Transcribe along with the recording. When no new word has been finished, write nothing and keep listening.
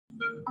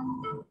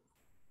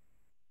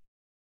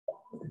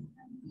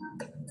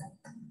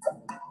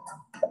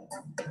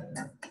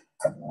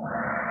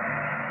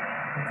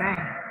Okay.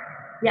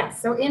 Yeah,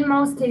 so in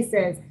most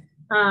cases,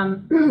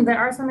 there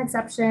are some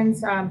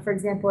exceptions. For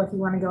example, if you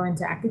want to go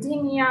into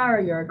academia or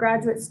you're a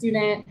graduate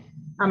student,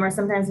 or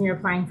sometimes when you're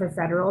applying for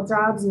federal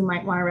jobs, you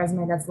might want a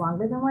resume that's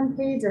longer than 1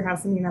 page or have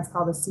something that's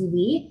called a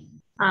CV.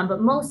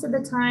 But most of the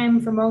time,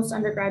 for most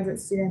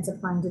undergraduate students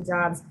applying to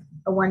jobs,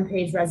 a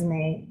 1-page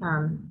resume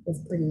is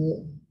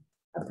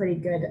a pretty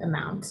good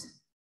amount.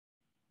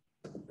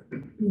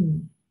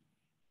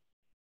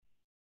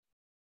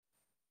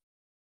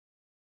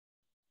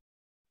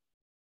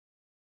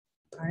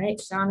 All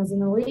right, Sean is in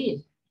the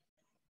lead.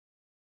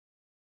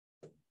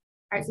 All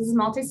right, so this is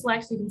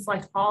multi-select, so you can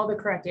select all the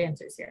correct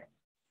answers here.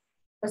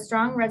 A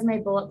strong resume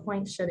bullet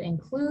point should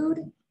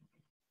include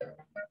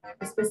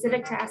a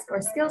specific task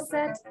or skill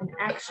set, an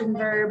action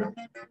verb,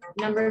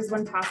 numbers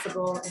when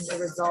possible, and the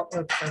result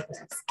or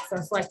purpose. So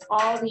select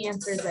all the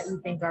answers that you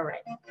think are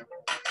right.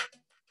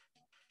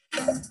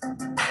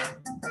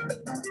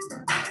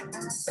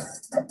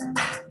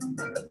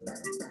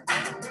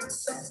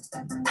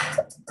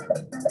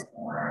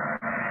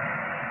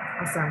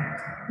 Awesome.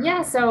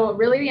 Yeah, so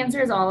really the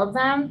answer is all of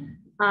them.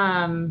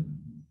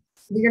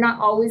 You're not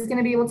always going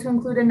to be able to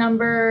include a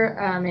number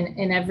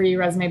in every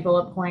resume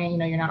bullet point. You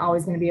know, you're not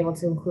always going to be able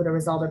to include a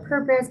result or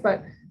purpose,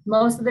 but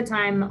most of the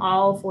time,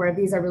 all 4 of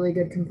these are really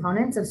good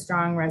components of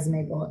strong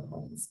resume bullet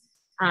points.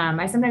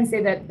 I sometimes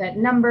say that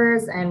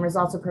numbers and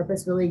results or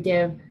purpose really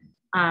give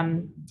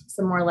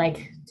some more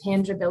like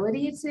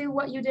tangibility to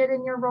what you did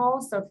in your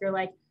role. So if you're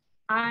like,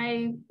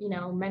 I,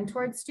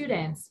 mentored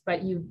students,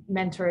 but you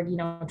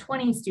mentored,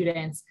 20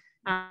 students,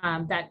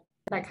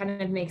 that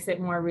kind of makes it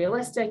more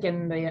realistic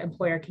and the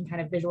employer can kind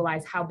of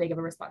visualize how big of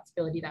a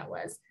responsibility that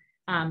was.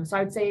 So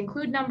I would say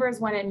include numbers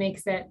when it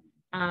makes it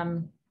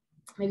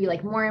maybe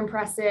like more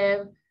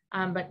impressive,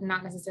 but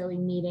not necessarily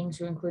needing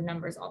to include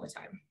numbers all the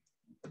time.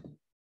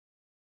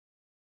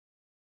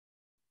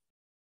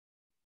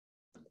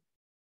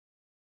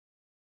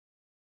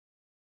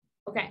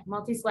 Okay,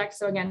 multi-select.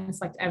 So again,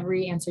 select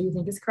every answer you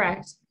think is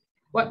correct.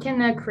 What can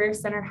the Career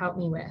Center help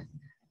me with?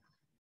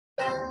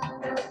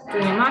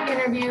 Doing a mock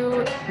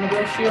interview,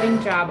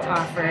 negotiating job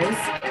offers,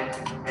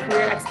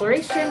 career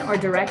exploration, or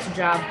direct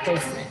job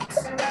placement. This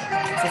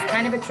is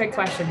kind of a trick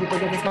question. People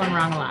get this one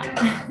wrong a lot.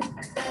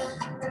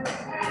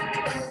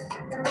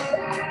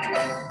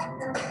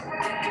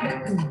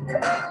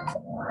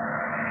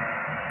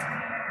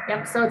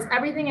 Yep, so it's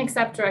everything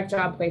except direct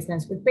job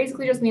placements, which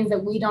basically just means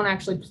that we don't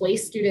actually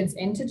place students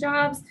into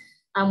jobs.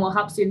 We'll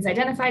help students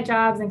identify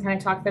jobs and kind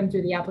of talk them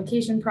through the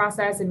application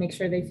process and make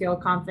sure they feel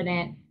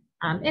confident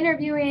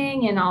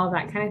interviewing and all of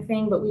that kind of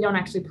thing, but we don't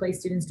actually place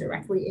students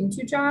directly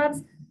into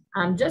jobs.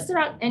 Just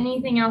about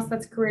anything else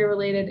that's career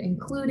related,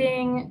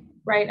 including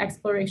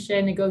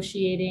exploration,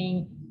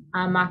 negotiating,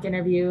 mock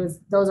interviews,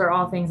 those are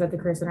all things that the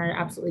Career Center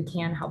absolutely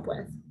can help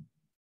with.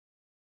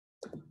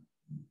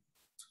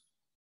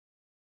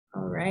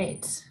 All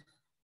right.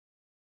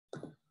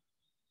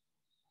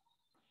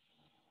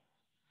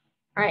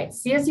 All right,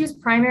 CSU's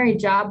primary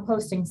job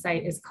posting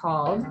site is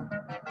called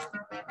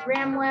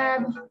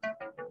RamWeb,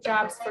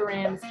 Jobs for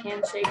Rams,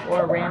 Handshake,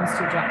 or Rams to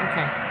Job.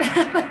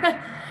 Okay,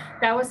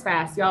 that was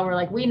fast. Y'all were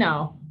like, we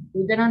know,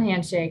 we've been on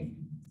Handshake.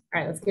 All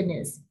right, that's good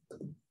news.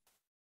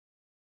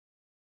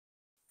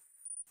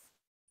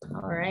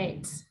 All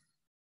right.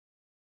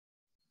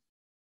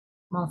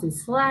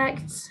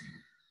 Multi-select.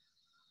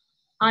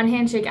 On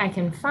Handshake, I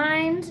can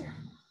find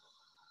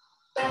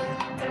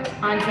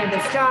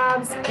on-campus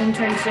jobs,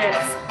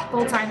 internships,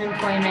 full-time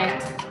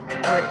employment,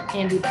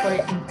 and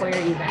employer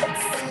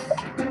events.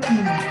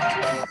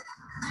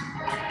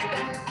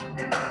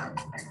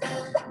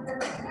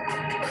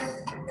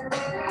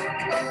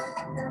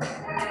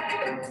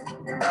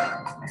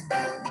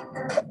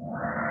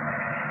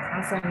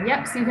 Awesome.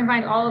 Yep. So you can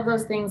find all of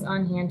those things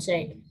on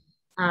Handshake.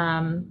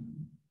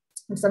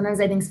 Sometimes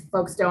I think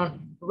folks don't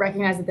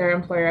recognize that there are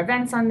employer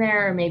events on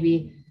there, or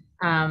maybe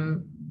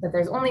that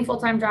there's only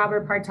full-time job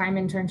or part-time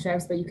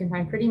internships, but you can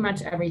find pretty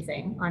much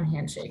everything on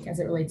Handshake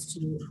as it relates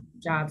to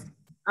jobs.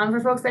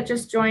 For folks that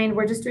just joined,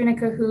 we're just doing a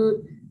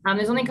Kahoot.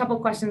 There's only a couple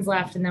questions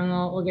left, and then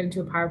we'll get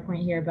into a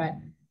PowerPoint here, but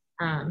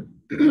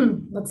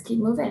let's keep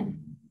moving.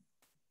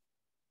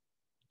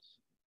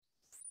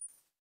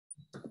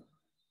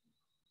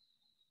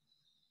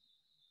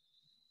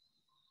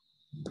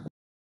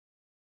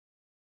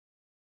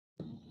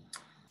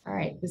 All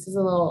right, this is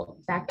a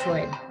little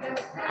factoid.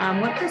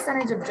 What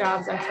percentage of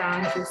jobs are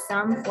found through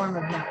some form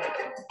of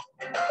networking?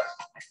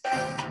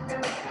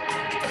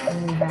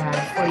 And we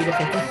have 40 to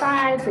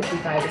 55,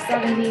 55 to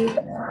 70. So,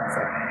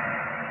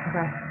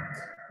 okay.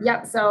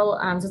 Yep, so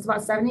it's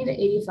about 70 to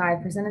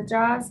 85% of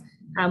jobs.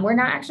 We're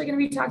not actually going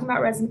to be talking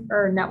about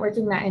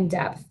networking that in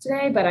depth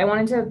today, but I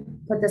wanted to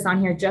put this on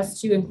here just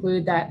to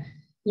include that,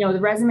 the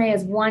resume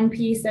is one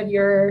piece of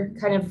your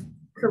kind of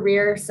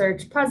career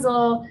search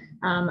puzzle.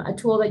 A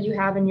tool that you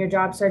have in your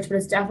job search, but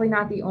it's definitely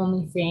not the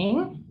only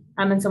thing.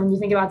 And so when you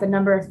think about the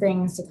number of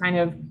things to kind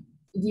of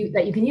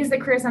that you can use the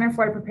Career Center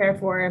for to prepare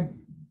for,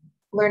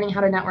 learning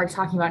how to network,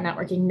 talking about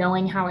networking,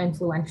 knowing how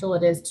influential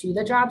it is to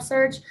the job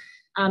search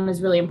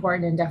is really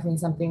important and definitely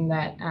something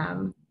that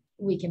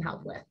we can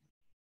help with.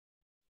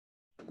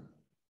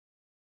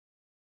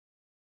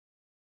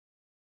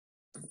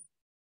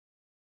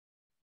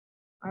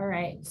 All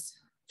right,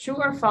 true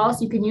or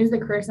false, you can use the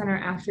Career Center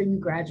after you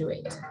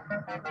graduate.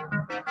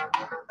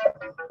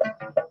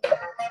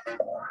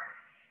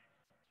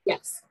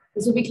 Yes,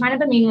 this would be kind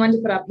of a mean one to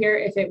put up here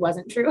if it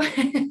wasn't true.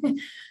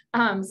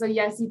 So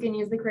yes, you can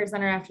use the Career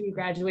Center after you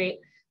graduate.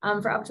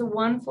 For up to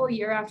 1 full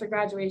year after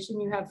graduation,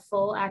 you have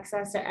full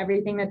access to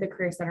everything that the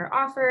Career Center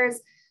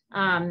offers,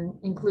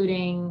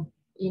 including,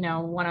 you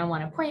know,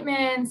 one-on-one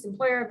appointments,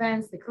 employer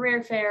events, the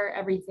career fair,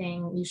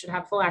 everything you should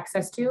have full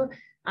access to.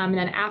 And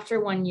then after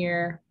 1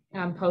 year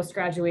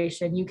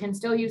post-graduation, you can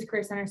still use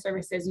Career Center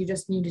services. You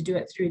just need to do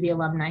it through the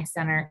Alumni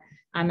Center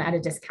at a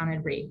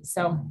discounted rate.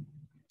 So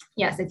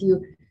yes, if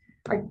you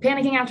are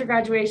panicking after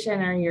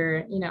graduation or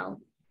you're, you know,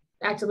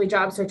 actively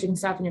job searching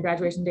stuff and your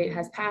graduation date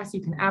has passed,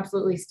 you can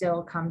absolutely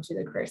still come to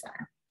the Career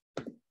Center.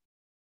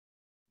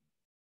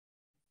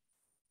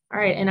 All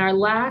right, and our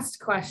last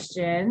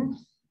question,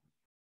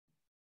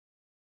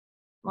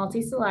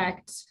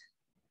 multi-select.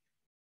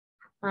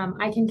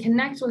 I can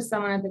connect with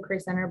someone at the Career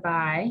Center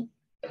by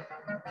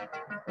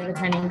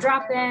attending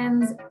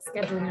drop-ins,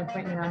 scheduling an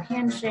appointment on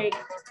Handshake,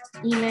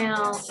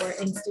 email, or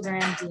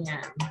Instagram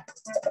DM.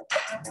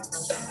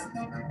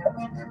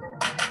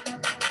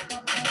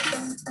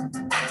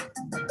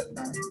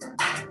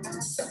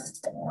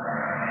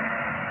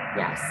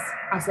 Yes,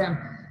 awesome.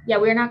 Yeah,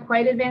 we're not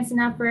quite advanced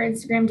enough for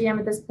Instagram DM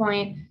at this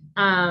point.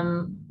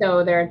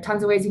 Though there are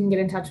tons of ways you can get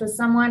in touch with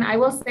someone. I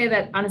will say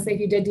that honestly, if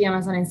you did DM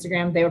us on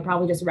Instagram, they would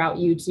probably just route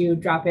you to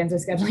drop-ins or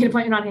scheduling an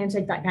appointment on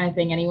Handshake, that kind of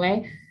thing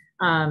anyway.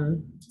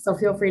 So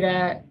feel free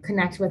to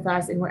connect with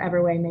us in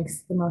whatever way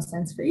makes the most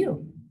sense for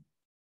you.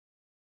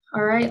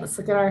 All right, let's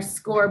look at our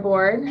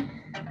scoreboard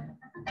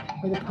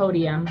or the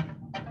podium.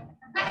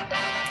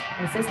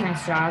 This is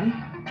nice job.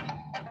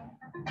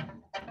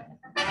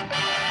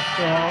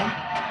 Cool.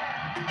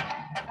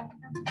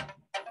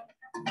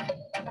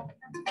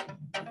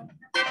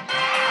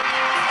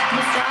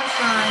 Nice job,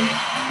 Sean.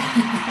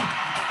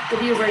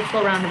 Give you a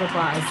virtual round of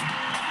applause.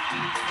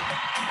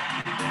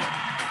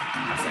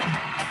 Awesome.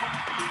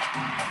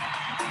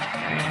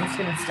 All right, I'm just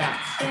gonna stop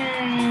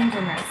sharing,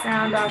 turn that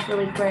sound off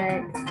really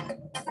quick.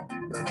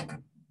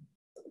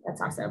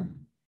 That's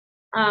awesome.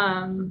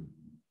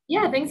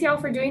 Yeah, thanks y'all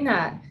for doing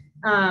that.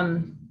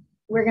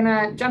 We're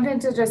gonna jump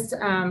into just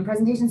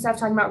presentation stuff,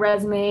 talking about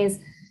resumes.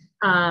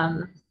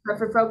 But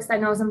for folks, I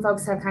know some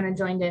folks have kind of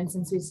joined in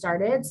since we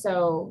started.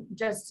 So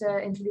just to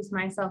introduce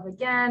myself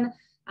again,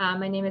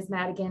 my name is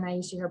Madigan. I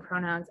use she, her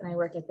pronouns, and I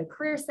work at the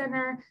Career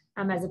Center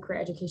as a career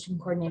education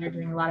coordinator,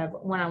 doing a lot of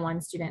one-on-one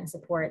student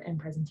support and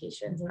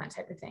presentations and that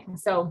type of thing.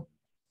 So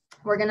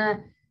we're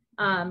gonna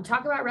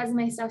talk about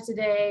resume stuff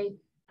today,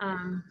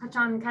 touch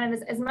on kind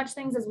of as much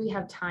things as we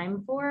have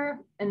time for.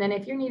 And then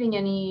if you're needing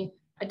any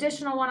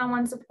additional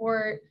one-on-one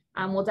support,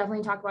 we'll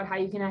definitely talk about how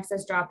you can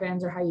access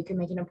drop-ins or how you can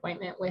make an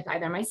appointment with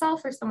either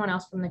myself or someone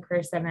else from the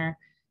Career Center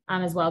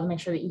as well, to make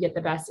sure that you get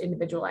the best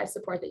individualized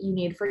support that you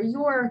need for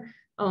your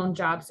own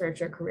job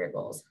search or career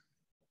goals.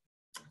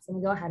 So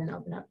we'll go ahead and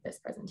open up this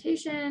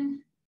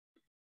presentation.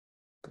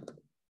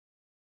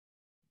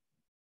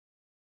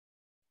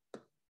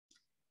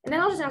 And then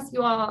I'll just ask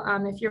you all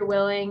if you're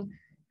willing,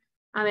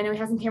 I know we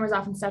have some cameras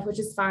off and stuff, which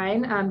is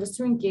fine, just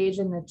to engage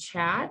in the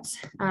chat,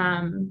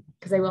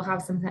 because I will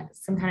have some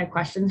kind of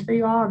questions for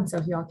you all. And so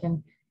if you all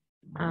can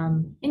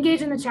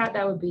engage in the chat,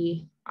 that would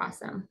be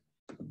awesome.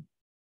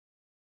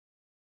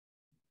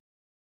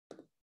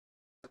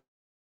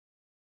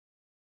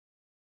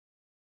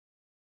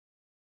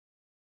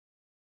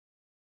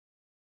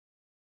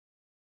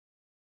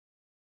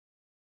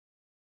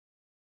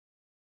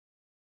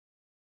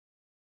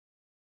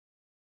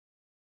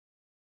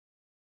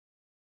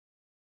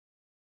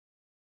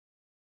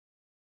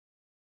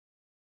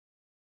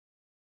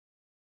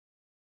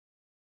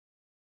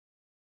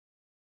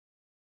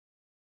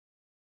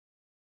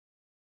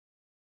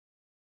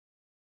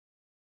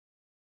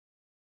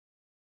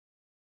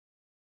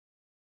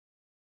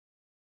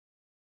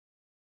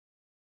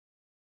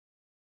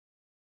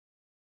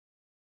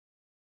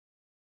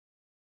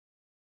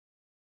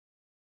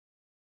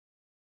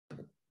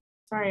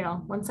 Sorry,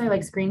 y'all. Once I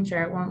like screen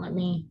share, it won't let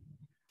me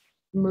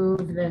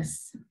move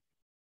this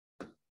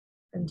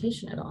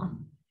presentation at all.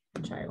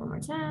 I'll try it one more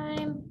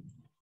time.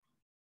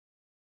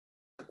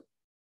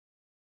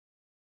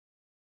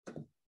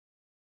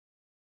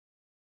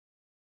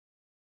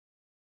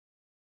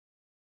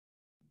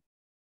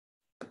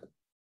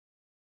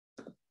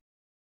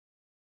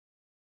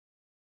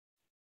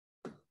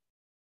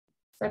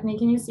 Stephanie,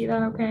 can you see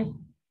that okay?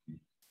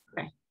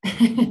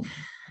 Okay.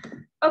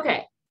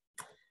 Okay.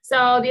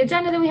 So the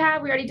agenda that we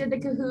have, we already did the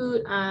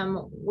Kahoot.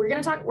 We're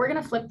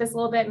gonna flip this a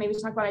little bit, maybe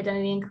talk about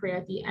identity and career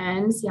at the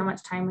end, see how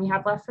much time we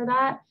have left for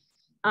that.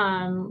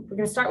 We're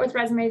gonna start with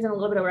resumes and a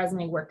little bit of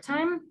resume work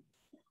time.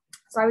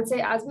 So I would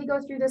say as we go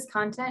through this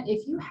content,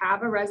 if you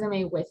have a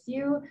resume with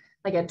you,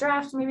 like a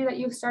draft maybe that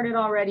you've started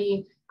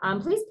already,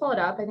 please pull it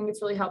up. I think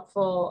it's really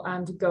helpful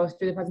to go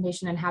through the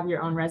presentation and have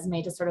your own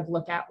resume to sort of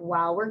look at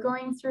while we're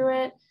going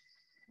through it.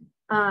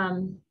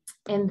 And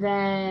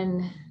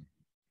then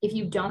if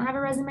you don't have a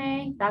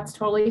resume, that's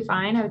totally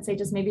fine. I would say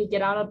just maybe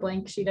get out a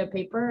blank sheet of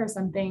paper or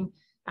something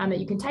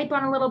that you can type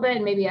on a little bit,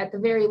 and maybe at the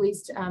very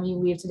least, you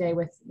leave today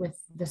with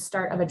the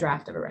start of a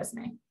draft of a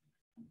resume.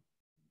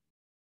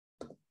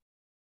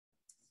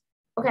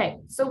 Okay,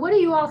 so what do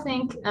you all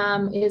think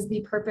is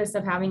the purpose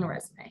of having a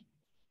resume?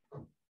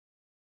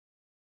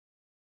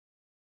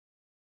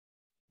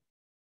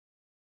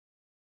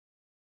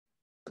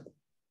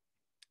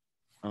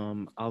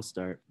 I'll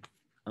start.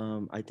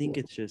 I think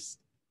it's just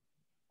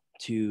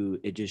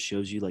it just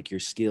shows you like your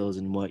skills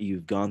and what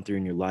you've gone through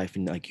in your life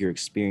and like your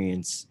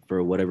experience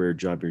for whatever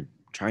job you're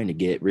trying to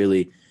get.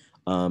 Really,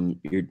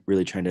 you're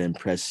really trying to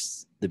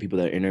impress the people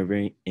that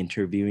are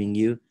interviewing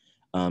you.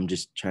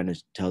 Just trying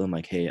to tell them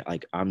like, hey,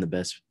 like I'm the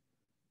best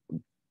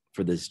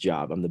for this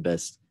job. I'm the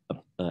best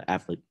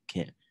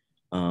applicant.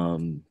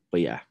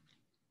 But yeah.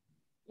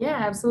 Yeah,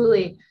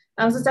 absolutely.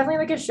 So it's definitely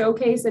like a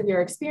showcase of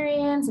your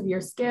experience, of your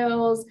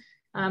skills,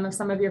 of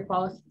some of your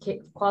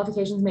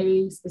qualifications,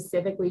 maybe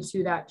specifically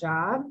to that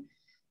job.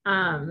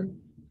 And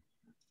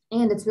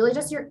it's really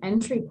just your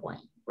entry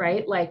point,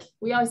 right? Like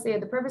we always say,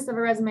 the purpose of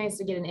a resume is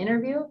to get an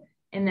interview,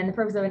 and then the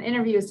purpose of an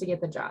interview is to get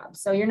the job.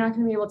 So you're not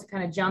going to be able to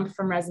kind of jump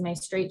from resume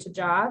straight to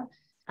job,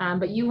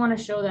 but you want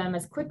to show them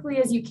as quickly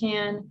as you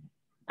can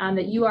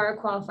that you are a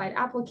qualified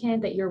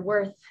applicant, that you're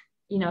worth,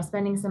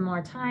 spending some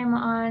more time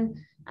on,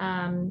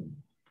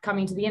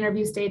 coming to the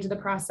interview stage of the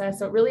process.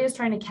 So it really is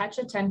trying to catch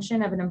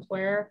attention of an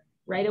employer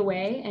right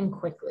away and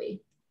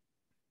quickly.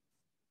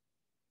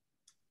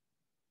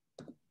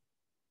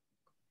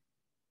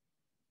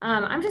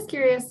 I'm just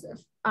curious,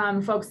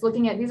 folks,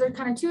 looking at, these are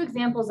kind of two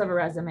examples of a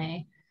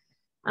resume.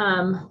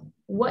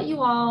 What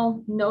you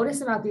all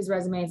notice about these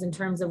resumes in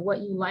terms of what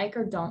you like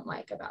or don't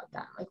like about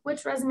them. Like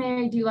which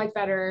resume do you like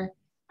better?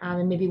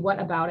 And maybe what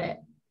about it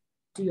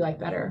do you like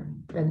better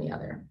than the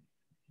other?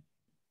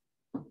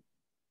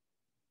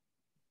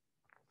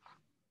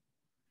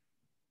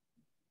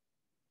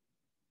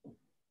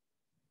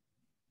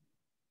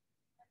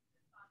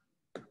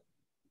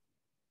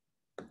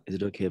 Is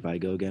it okay if I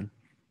go again?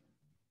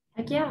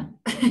 Heck yeah.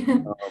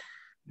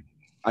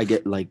 I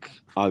get like,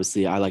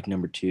 obviously I like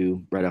number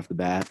 2 right off the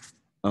bat.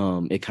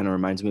 It kind of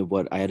reminds me of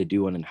what I had to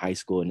do in high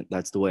school, and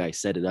that's the way I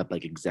set it up,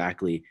 like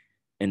exactly.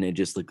 And it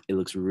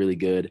looks really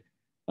good.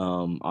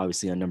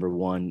 Obviously on number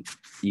 1,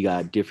 you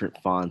got different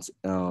fonts.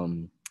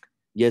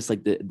 Yes,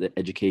 like the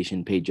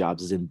education paid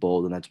jobs is in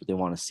bold, and that's what they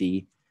want to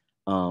see.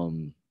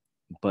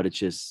 But it's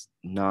just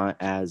not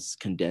as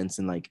condensed,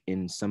 and like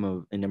in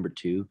number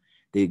 2,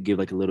 they give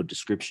like a little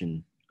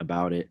description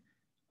about it.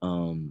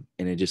 And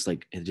it just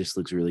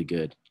looks really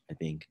good, I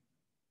think.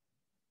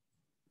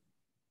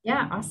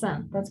 Yeah,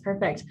 awesome. That's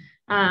perfect.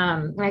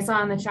 And I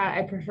saw in the chat,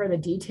 I prefer the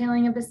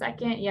detailing of the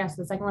second. Yes,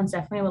 the second one's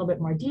definitely a little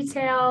bit more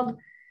detailed.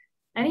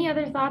 Any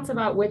other thoughts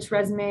about which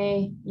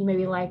resume you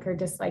maybe like or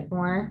dislike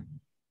more?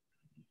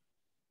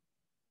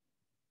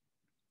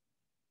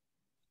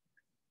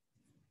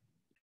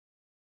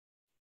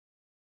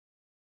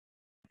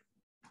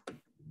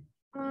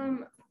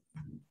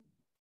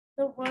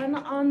 The one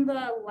on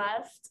the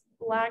left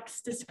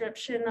lacks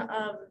description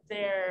of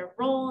their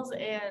roles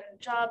and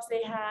jobs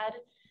they had.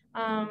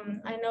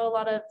 I know a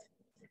lot of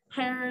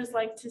hirers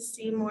like to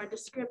see more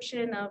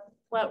description of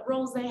what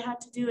roles they had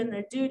to do in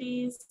their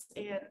duties,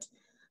 and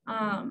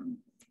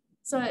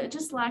so it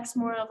just lacks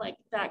more of like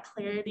that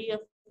clarity of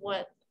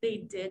what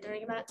they did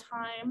during that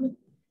time.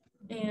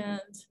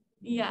 And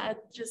yeah,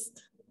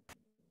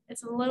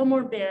 it's a little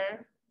more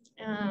bare.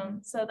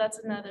 So that's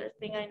another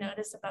thing I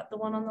noticed about the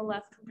one on the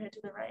left compared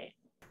to the right.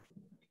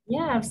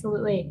 Yeah,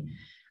 absolutely.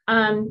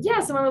 Yeah,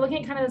 so when we're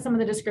looking at kind of some of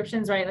the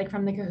descriptions, right, like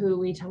from the Kahoot,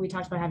 we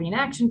talked about having an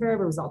action verb,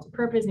 a result of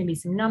purpose, maybe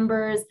some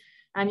numbers.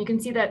 You can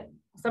see that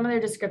some of their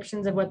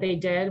descriptions of what they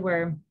did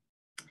were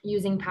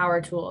using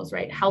power tools,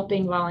 right,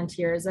 helping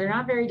volunteers. They're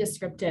not very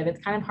descriptive.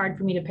 It's kind of hard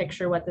for me to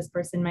picture what this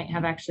person might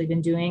have actually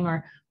been doing,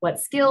 or what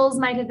skills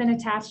might have been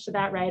attached to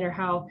that, right, or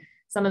how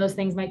some of those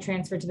things might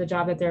transfer to the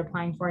job that they're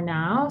applying for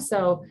now.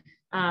 So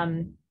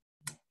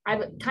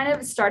I've kind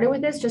of started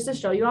with this just to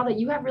show you all that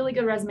you have really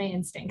good resume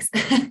instincts,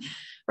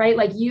 right?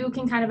 Like you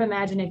can kind of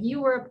imagine if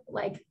you were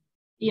like,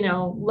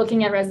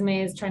 looking at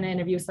resumes, trying to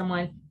interview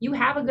someone, you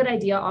have a good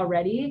idea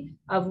already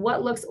of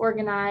what looks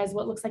organized,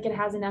 what looks like it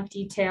has enough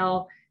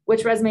detail,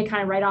 which resume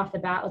kind of right off the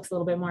bat looks a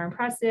little bit more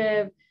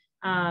impressive,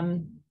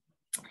 and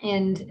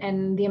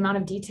the amount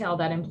of detail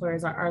that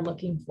employers are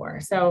looking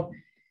for. So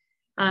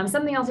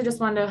something else I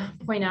just wanted to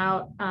point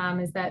out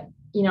is that,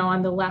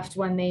 on the left,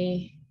 when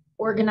they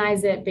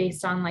organize it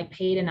based on like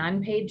paid and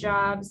unpaid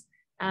jobs,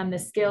 the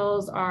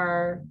skills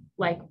are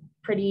like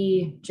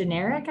pretty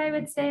generic, I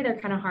would say.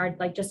 They're kind of hard,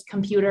 like just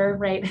computer,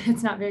 right?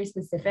 It's not very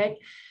specific.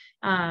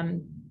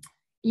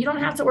 You don't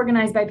have to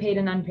organize by paid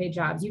and unpaid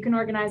jobs. You can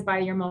organize by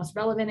your most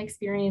relevant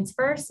experience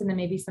first, and then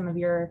maybe some of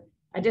your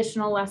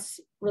additional less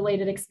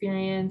related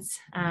experience.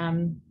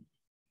 And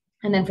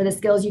then for the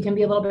skills, you can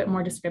be a little bit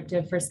more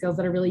descriptive for skills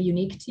that are really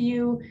unique to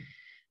you,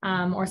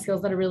 or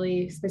skills that are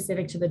really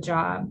specific to the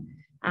job.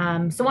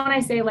 So when I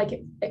say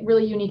like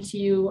really unique to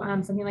you,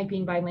 something like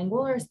being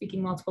bilingual or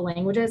speaking multiple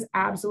languages,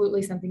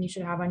 absolutely something you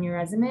should have on your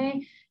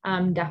resume.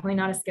 Definitely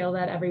not a skill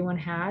that everyone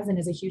has and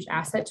is a huge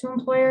asset to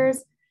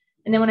employers.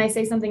 And then when I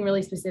say something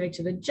really specific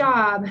to the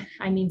job,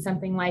 I mean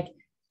something like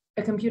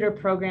a computer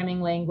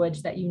programming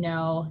language that you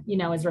know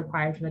is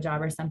required for the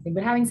job or something.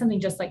 But having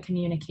something just like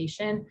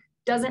communication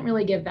doesn't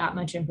really give that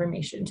much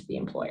information to the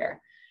employer.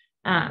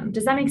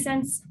 Does that make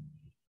sense?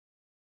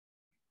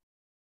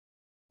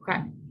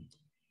 Okay.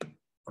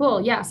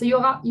 Cool. Yeah. So you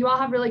all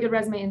have really good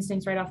resume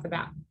instincts right off the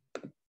bat.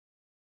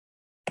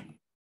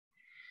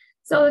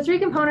 So the three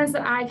components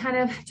that I kind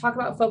of talk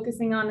about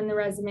focusing on in the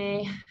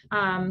resume,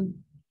 and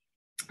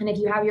if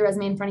you have your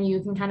resume in front of you,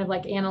 you can kind of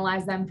like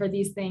analyze them for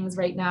these things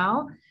right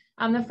now.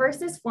 The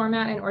first is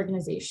format and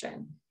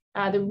organization.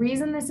 The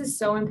reason this is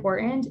so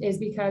important is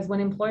because when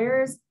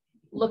employers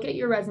look at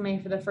your resume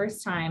for the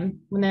first time,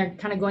 when they're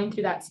kind of going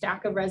through that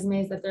stack of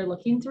resumes that they're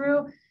looking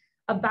through,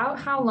 about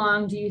how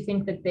long do you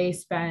think that they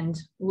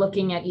spend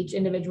looking at each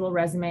individual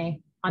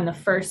resume on the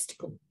first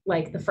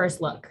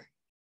look?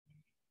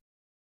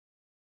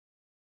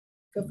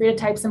 Feel free to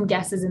type some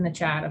guesses in the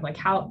chat of like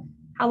how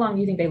long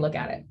do you think they look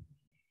at it?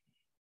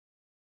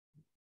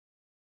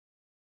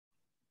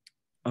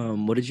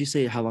 What did you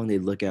say? How long they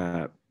look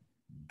at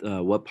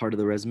what part of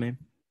the resume?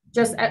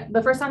 Just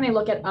the first time they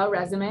look at a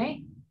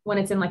resume, when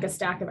it's in like a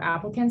stack of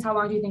applicants, how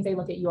long do you think they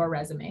look at your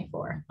resume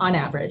for on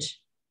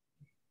average?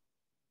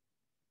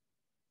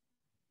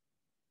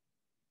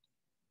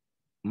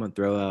 I'm gonna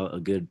throw out a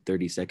good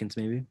 30 seconds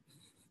maybe.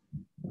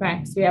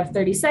 Okay, so we have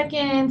 30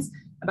 seconds,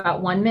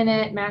 about 1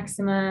 minute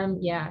maximum.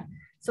 Yeah.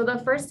 So the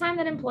first time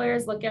that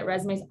employers look at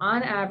resumes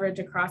on average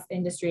across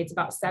industry, it's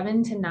about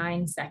 7 to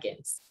 9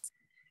 seconds.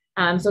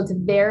 So it's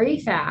very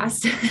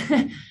fast.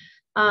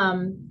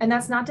 And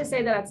that's not to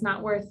say that it's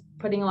not worth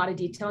putting a lot of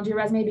detail into your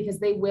resume, because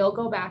they will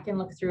go back and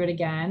look through it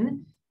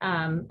again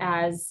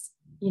as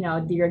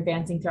you're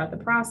advancing throughout the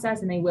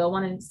process, and they will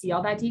want to see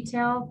all that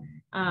detail.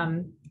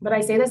 But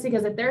I say this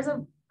because if there's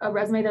a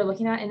resume they're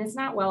looking at and it's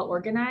not well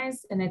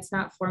organized and it's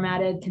not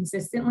formatted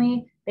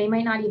consistently, they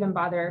might not even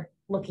bother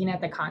looking at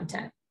the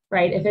content,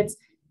 right? If it's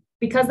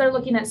because they're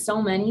looking at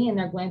so many and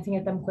they're glancing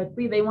at them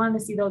quickly, they want to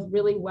see those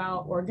really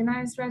well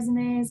organized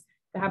resumes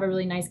that have a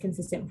really nice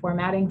consistent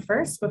formatting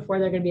first before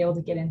they're going to be able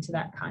to get into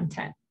that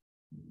content.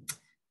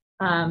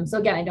 So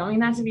again, I don't mean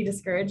that to be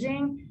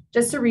discouraging,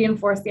 just to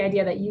reinforce the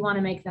idea that you want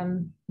to make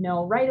them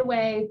know right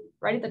away,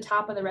 right at the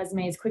top of the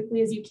resume as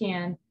quickly as you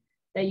can,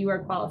 that you are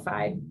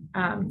qualified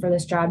for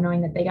this job,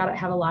 knowing that they got to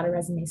have a lot of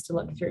resumes to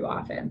look through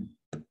often.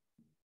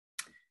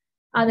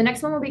 The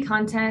next one will be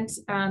content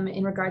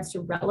in regards to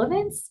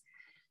relevance.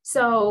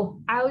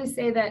 So I always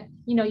say that,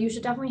 you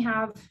should definitely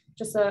have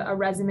just a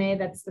resume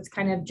that's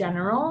kind of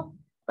general,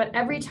 but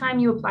every time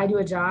you apply to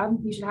a job,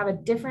 you should have a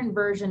different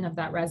version of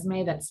that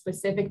resume that's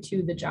specific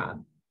to the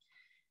job.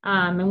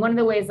 And one of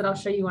the ways that I'll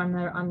show you on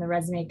the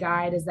resume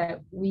guide is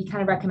that we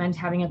kind of recommend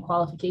having a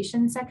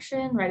qualification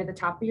section right at the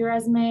top of your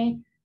resume,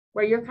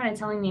 where you're kind of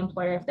telling the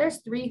employer, if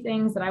there's 3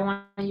 things that I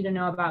want you to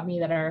know about me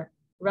that are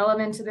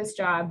relevant to this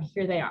job,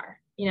 here they are.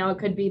 It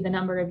could be the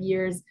number of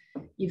years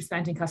you've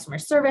spent in customer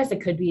service.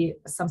 It could be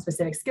some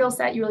specific skill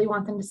set you really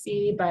want them to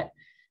see, but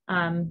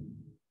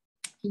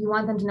you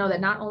want them to know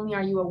that not only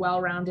are you a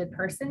well-rounded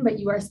person, but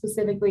you are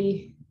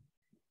specifically,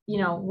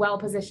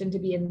 well-positioned to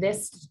be in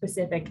this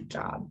specific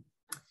job.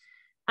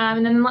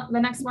 And then the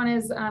next one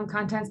is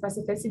content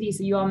specificity.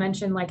 So you all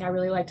mentioned, I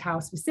really liked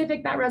how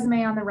specific that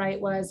resume on the right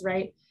was,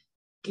 right?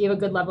 Gave a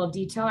good level of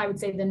detail. I would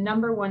say the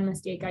number one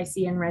mistake I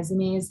see in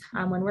resumes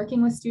when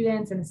working with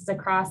students, and this is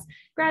across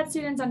grad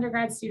students,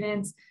 undergrad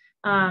students,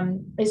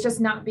 is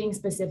just not being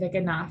specific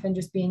enough and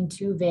just being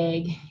too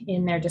vague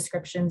in their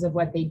descriptions of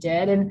what they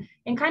did, and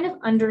kind of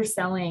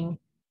underselling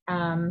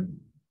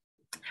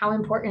how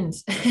important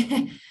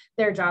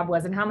their job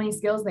was and how many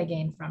skills they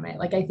gained from it.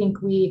 I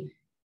think we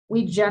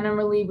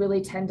generally really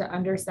tend to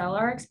undersell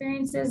our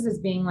experiences as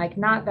being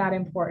not that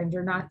important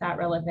or not that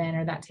relevant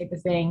or that type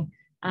of thing.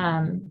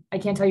 I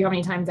can't tell you how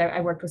many times I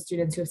worked with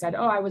students who have said,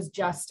 oh, I was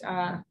just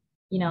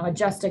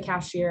just a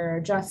cashier, or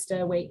just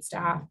a wait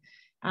staff.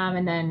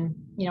 And then,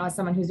 as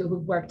someone who's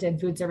worked in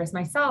food service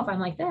myself, I'm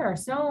like, there are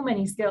so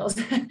many skills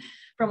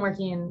from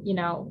working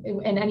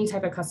in any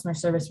type of customer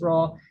service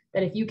role,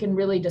 that if you can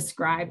really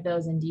describe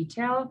those in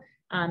detail,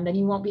 then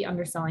you won't be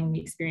underselling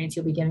the experience.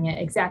 You'll be giving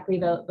it exactly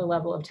the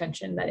level of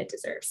attention that it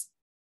deserves.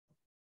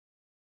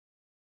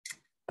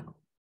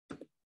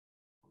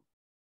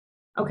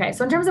 Okay,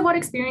 so in terms of what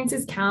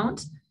experiences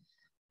count,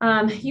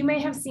 you may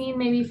have seen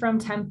maybe from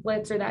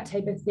templates or that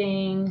type of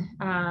thing,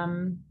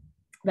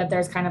 that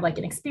there's kind of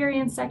an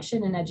experience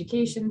section, an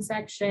education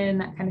section,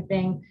 that kind of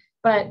thing.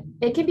 But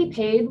it can be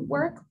paid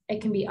work,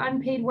 it can be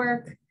unpaid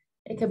work,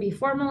 it could be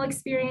formal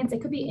experience, it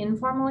could be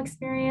informal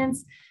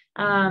experience.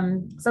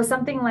 So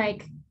something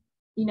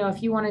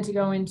if you wanted to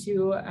go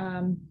into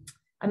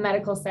a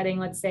medical setting,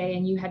 let's say,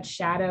 and you had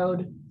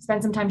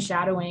spent some time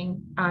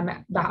shadowing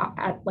at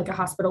like a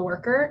hospital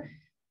worker,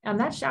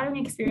 that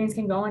shadowing experience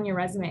can go on your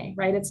resume,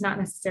 right? It's not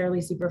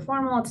necessarily super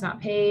formal, it's not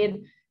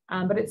paid,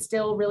 but it's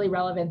still really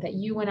relevant that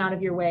you went out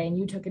of your way and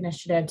you took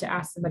initiative to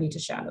ask somebody to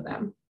shadow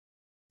them.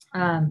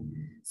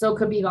 So it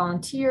could be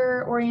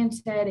volunteer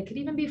oriented. It could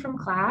even be from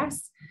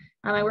class.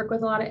 I work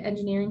with a lot of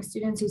engineering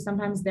students who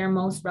sometimes their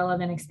most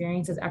relevant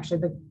experience is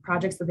actually the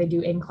projects that they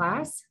do in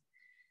class.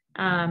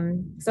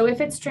 So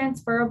if it's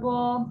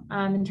transferable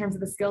in terms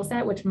of the skill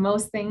set, which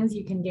most things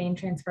you can gain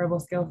transferable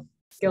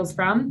skills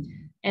from,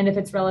 and if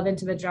it's relevant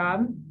to the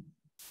job,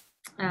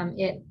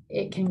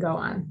 it can go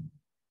on.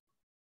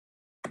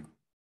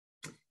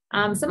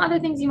 Some other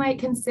things you might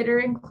consider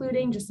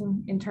including, just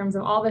in terms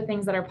of all the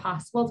things that are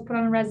possible to put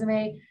on a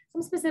resume,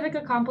 some specific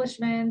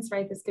accomplishments,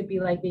 right? This could be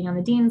like being on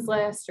the dean's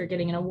list or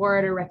getting an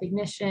award or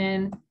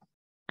recognition,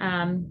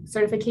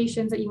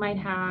 certifications that you might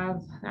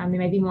have. They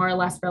might be more or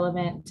less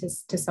relevant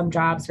to some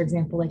jobs, for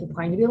example, like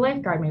applying to be a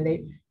lifeguard. Maybe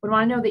they would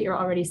want to know that you're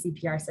already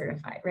CPR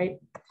certified, right?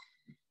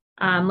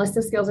 List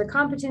of skills or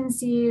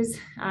competencies,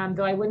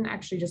 though I wouldn't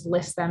actually just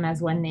list them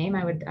as one name.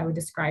 I would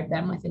describe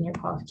them within your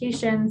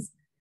qualifications.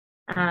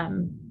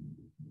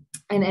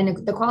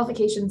 And the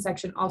qualifications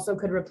section also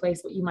could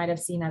replace what you might have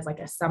seen as like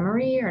a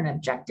summary or an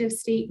objective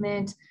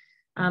statement,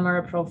 or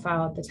a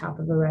profile at the top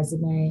of a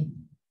resume.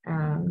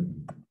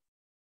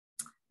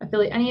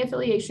 Any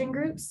affiliation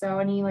groups, so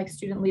any like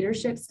student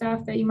leadership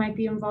stuff that you might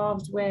be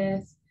involved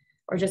with,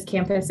 or just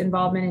campus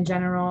involvement in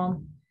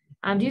general.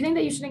 Do you think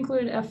that you should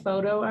include a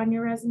photo on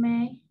your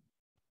resume?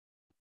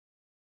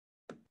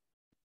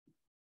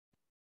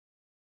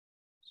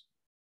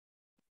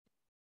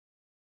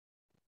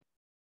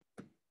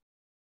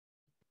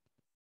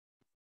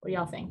 What do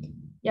y'all think?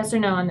 Yes or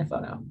no on the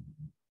photo?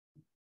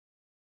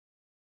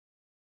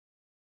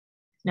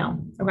 No,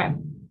 okay.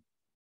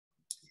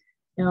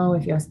 No,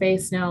 if you have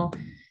space, no.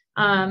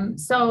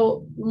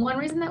 So one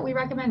reason that we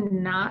recommend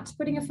not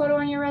putting a photo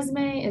on your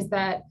resume is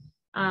that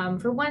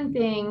for one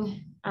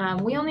thing,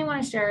 we only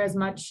want to share as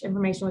much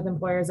information with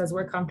employers as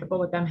we're comfortable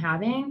with them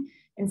having.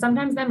 And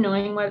sometimes them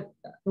knowing what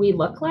we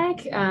look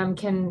like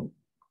can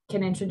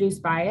introduce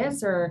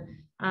bias or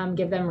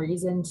give them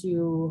reason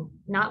to,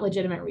 not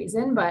legitimate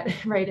reason, but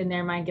right in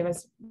their mind, give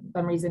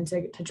them reason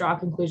to draw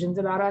conclusions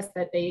about us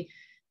that they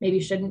maybe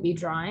shouldn't be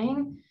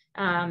drawing.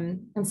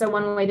 And so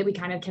one way that we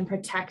kind of can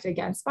protect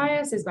against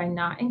bias is by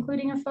not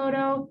including a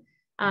photo.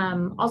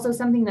 Also,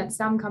 something that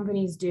some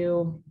companies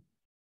do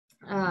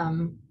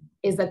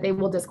is that they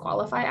will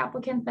disqualify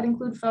applicants that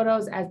include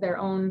photos as their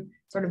own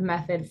sort of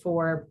method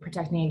for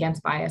protecting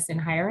against bias in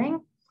hiring.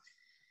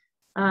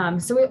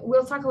 So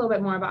we'll talk a little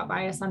bit more about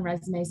bias on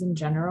resumes in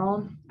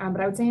general,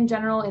 but I would say in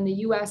general, in the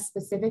US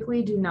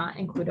specifically, do not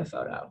include a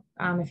photo.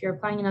 If you're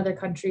applying in other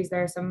countries,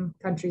 there are some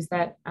countries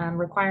that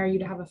require you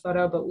to have a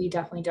photo, but we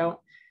definitely don't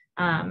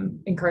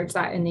encourage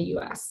that in the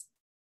US.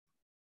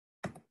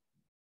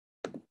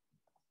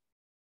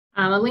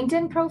 A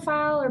LinkedIn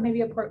profile or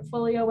maybe a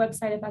portfolio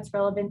website, if that's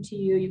relevant to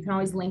you, you can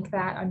always link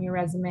that on your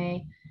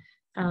resume.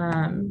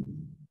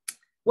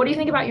 What do you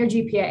think about your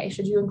GPA?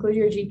 Should you include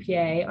your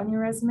GPA on your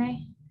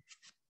resume?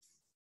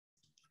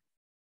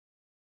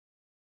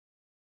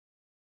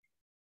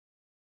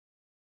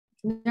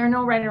 There are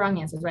no right or wrong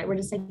answers, right? We're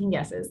just taking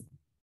guesses.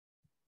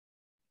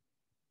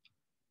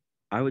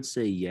 I would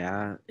say,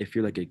 yeah, if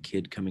you're like a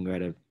kid coming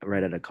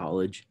right out of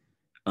college,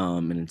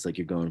 and it's like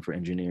you're going for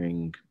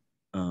engineering,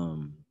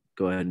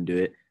 go ahead and do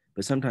it.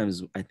 But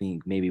sometimes I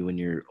think maybe when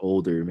you're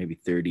older, maybe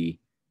 30,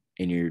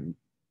 and you're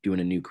doing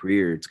a new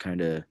career, it's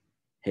kind of,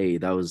 hey,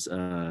 that was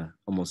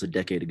almost a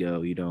decade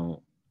ago. You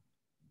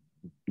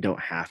don't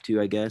have to,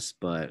 I guess,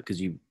 but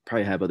because you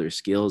probably have other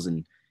skills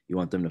and you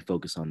want them to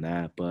focus on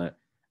that. But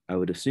I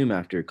would assume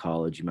after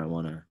college, you might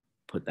want to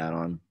put that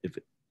on.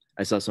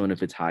 I saw someone,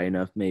 if it's high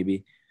enough,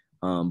 maybe.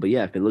 But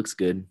yeah, if it looks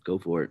good, go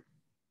for it.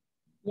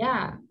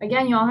 Yeah,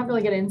 again, you all have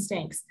really good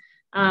instincts.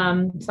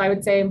 So I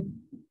would say,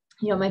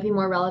 it might be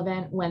more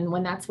relevant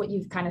when that's what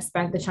you've kind of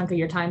spent the chunk of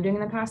your time doing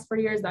in the past 4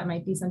 years. That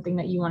might be something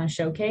that you want to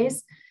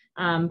showcase.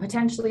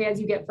 Potentially, as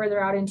you get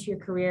further out into your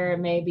career, it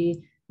may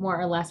be more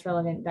or less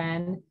relevant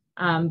then.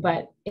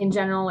 But in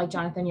general, like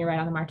Jonathan, you're right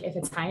on the mark. If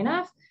it's high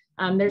enough,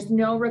 there's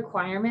no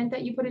requirement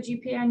that you put a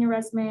GPA on your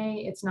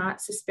resume. It's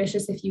not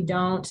suspicious if you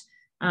don't.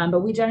 But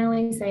we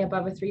generally say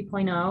above a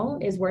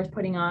 3.0 is worth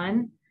putting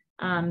on.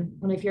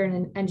 And if you're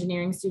an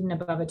engineering student,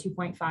 above a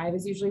 2.5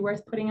 is usually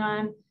worth putting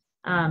on.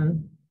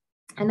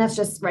 And that's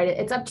just right.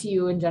 It's up to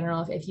you in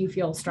general if you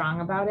feel strong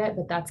about it,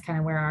 but that's kind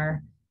of where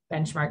our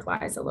benchmark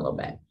lies a little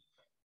bit.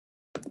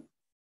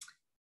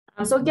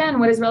 So again,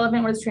 what is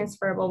relevant, what is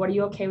transferable? What are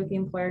you okay with the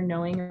employer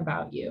knowing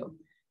about you?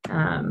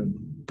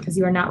 Because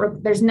you are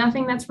not, there's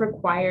nothing that's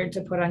required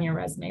to put on your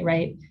resume,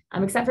 right?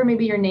 Except for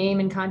maybe your name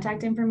and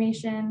contact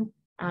information.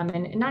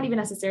 And not even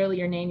necessarily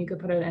your name, you could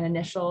put an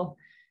initial,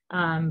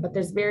 but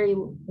there's very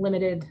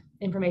limited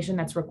information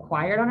that's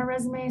required on a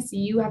resume. So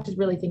you have to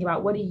really think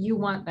about, what do you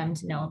want them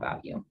to know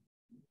about you?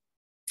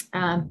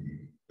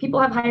 People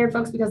have hired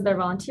folks because of their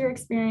volunteer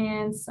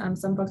experience.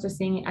 Some folks are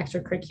seeing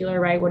extracurricular,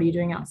 right? What are you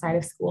doing outside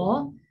of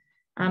school?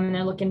 And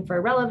they're looking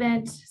for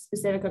relevant,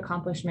 specific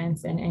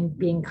accomplishments and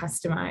being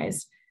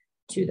customized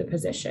to the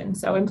position.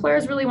 So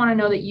employers really want to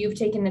know that you've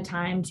taken the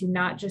time to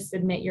not just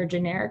submit your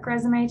generic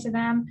resume to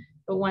them,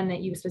 but one that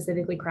you've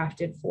specifically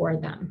crafted for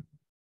them.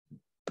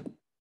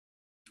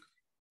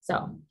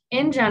 So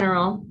in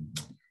general,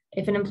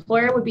 if an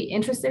employer would be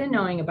interested in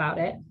knowing about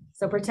it,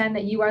 so pretend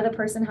that you are the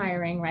person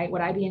hiring, right?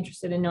 Would I be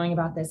interested in knowing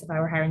about this if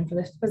I were hiring for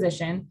this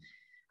position?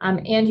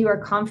 And you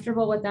are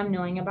comfortable with them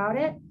knowing about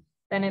it,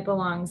 then it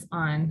belongs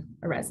on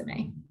a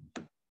resume.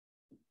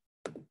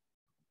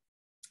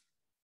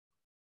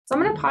 So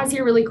I'm going to pause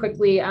here really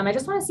quickly. I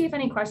just want to see if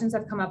any questions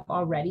have come up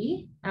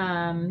already.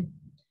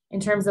 In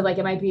terms of like,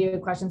 it might be a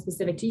question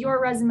specific to your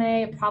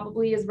resume. It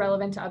probably is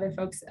relevant to other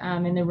folks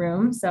in the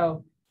room.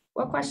 So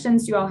what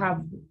questions do you all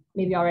have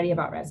maybe already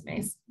about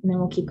resumes? And then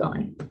we'll keep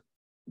going.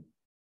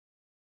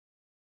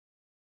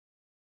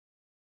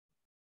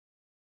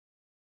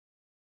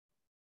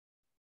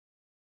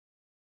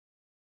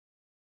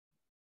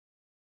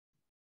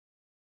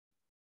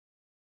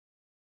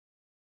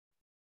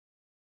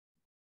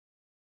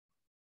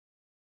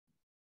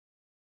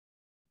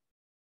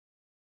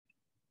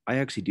 I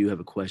actually do have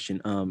a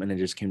question, and it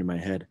just came to my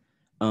head.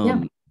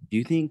 Yeah. Do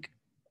you think,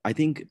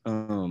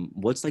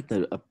 what's like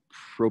the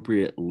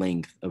appropriate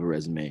length of a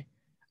resume?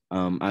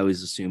 I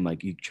always assume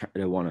like you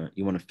want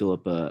to fill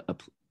up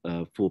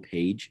a full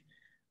page,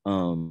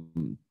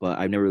 but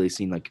I've never really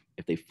seen like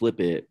if they flip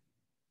it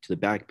to the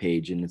back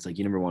page and it's like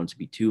you never want it to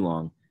be too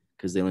long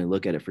because they only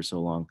look at it for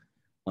so long.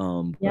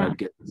 Yeah.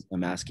 But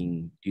I'm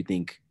asking, do you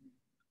think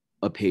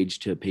a page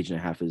to a page and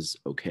a half is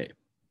okay?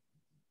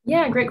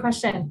 Yeah, great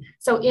question.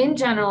 So in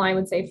general, I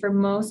would say for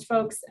most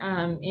folks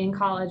in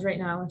college right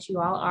now, which you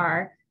all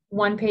are,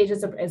 one page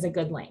is a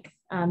good length.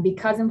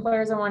 Because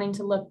employers are wanting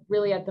to look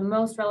really at the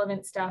most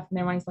relevant stuff and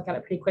they're wanting to look at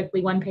it pretty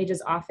quickly, one page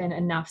is often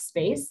enough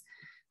space.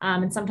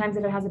 And sometimes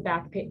if it has a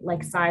back page,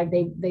 like side,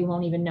 they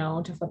won't even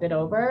know to flip it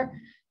over.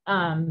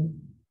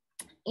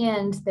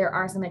 And there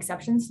are some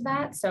exceptions to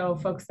that. So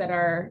folks that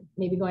are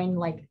maybe going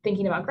like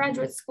thinking about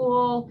graduate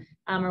school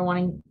or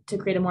wanting to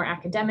create a more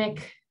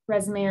academic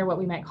resume or what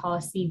we might call a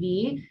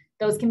CV,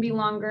 those can be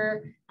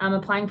longer.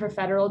 Applying for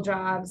federal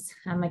jobs,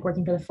 like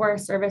working for the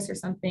Forest Service or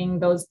something,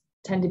 those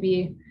tend to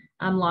be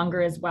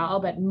longer as well,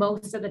 but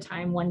most of the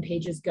time one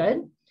page is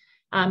good.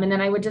 And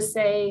then I would just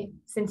say,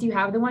 since you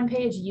have the one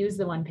page, use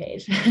the one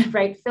page,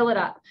 right? Fill it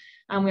up.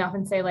 We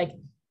often say like,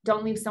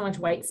 don't leave so much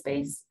white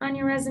space on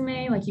your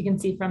resume. Like you can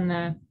see from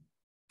a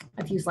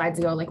few slides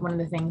ago, like one of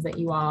the things that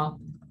you all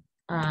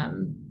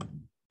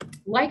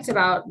liked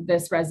about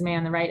this resume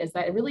on the right is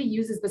that it really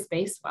uses the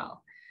space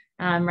well,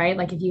 right?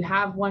 Like if you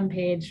have one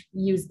page,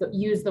 use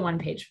the one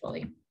page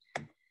fully.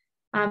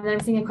 Then I'm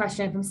seeing a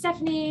question from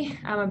Stephanie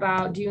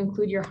about, do you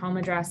include your home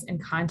address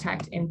and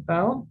contact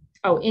info?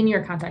 Oh, in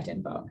your contact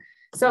info.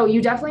 So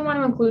you definitely want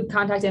to include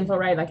contact info,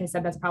 right? Like I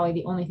said, that's probably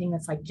the only thing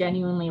that's like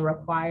genuinely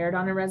required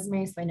on a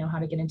resume, so they know how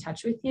to get in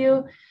touch with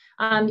you.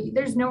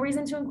 There's no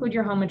reason to include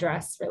your home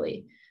address,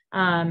 really.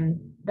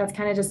 That's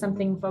kind of just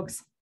something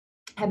folks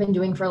have been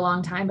doing for a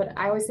long time, but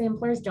I always say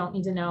employers don't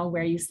need to know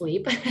where you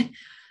sleep.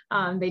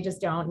 They just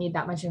don't need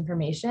that much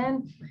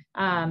information.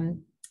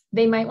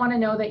 They might want to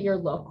know that you're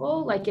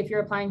local. Like if you're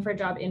applying for a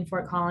job in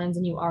Fort Collins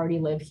and you already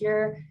live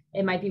here,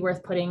 it might be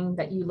worth putting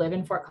that you live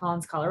in Fort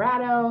Collins,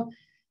 Colorado.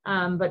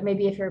 But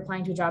maybe if you're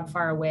applying to a job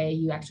far away,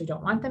 you actually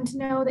don't want them to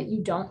know that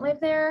you don't live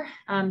there.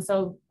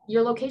 So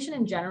your location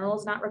in general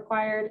is not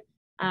required.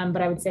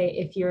 But I would say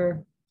if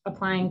you're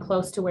applying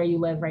close to where you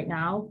live right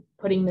now,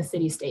 putting the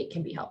city state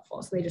can be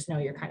helpful. So they just know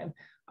you're kind of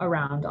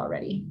around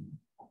already.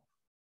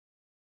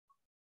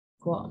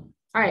 Cool.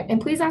 All right.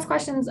 And please ask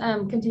questions.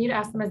 Continue to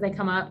ask them as they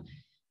come up.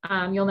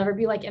 You'll never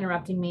be like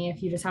interrupting me.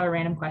 If you just have a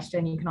random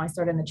question, you can always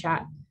throw it in the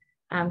chat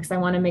because I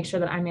want to make sure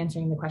that I'm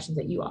answering the questions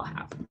that you all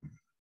have.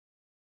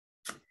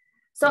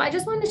 So I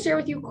just wanted to share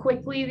with you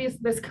quickly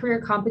this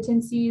career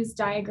competencies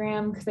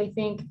diagram because I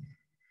think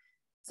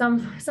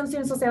some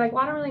students will say like,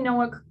 well, I don't really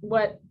know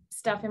what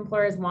stuff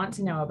employers want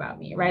to know about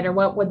me, right? Or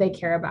what would they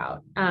care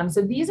about?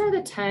 So these are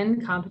the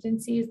 10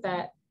 competencies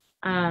that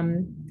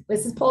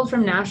this is pulled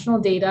from national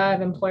data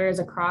of employers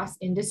across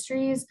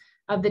industries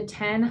of the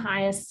 10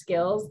 highest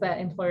skills that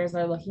employers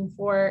are looking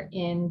for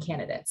in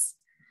candidates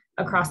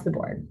across the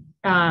board.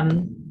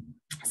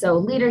 So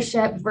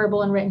leadership,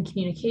 verbal and written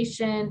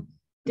communication,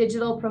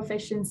 digital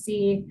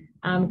proficiency,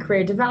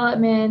 career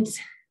development,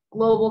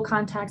 global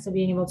contacts, so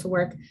being able to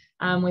work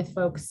with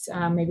folks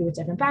maybe with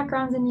different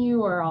backgrounds than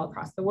you or all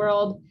across the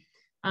world,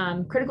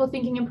 critical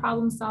thinking and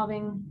problem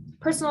solving,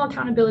 personal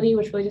accountability,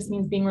 which really just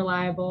means being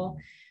reliable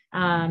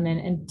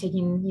and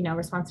taking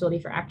responsibility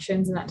for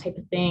actions and that type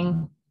of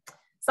thing,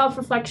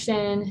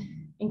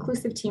 self-reflection,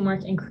 inclusive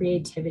teamwork, and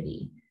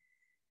creativity.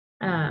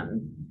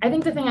 I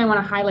think the thing I want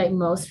to highlight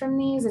most from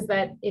these is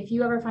that if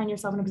you ever find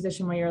yourself in a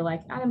position where you're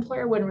like, an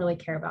employer wouldn't really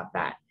care about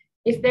that.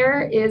 If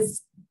there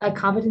is a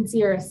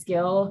competency or a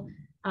skill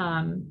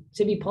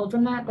to be pulled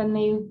from that, then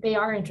they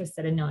are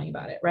interested in knowing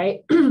about it,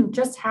 right?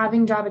 Just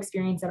having job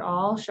experience at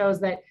all shows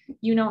that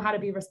you know how to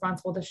be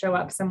responsible to show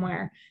up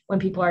somewhere when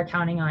people are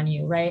counting on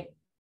you, right?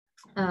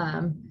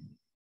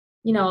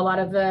 You know, a lot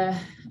of the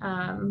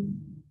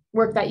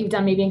work that you've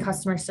done maybe in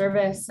customer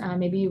service,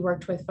 maybe you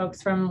worked with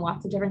folks from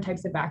lots of different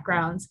types of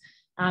backgrounds.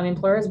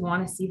 Employers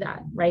want to see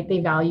that, right?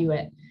 They value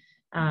it.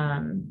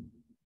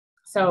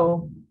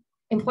 So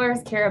employers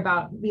care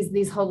about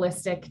these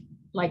holistic,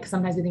 like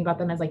sometimes we think about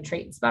them as like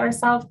traits about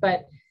ourselves,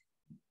 but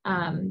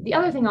the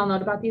other thing I'll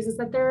note about these is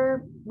that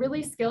they're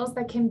really skills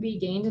that can be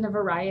gained in a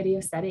variety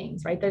of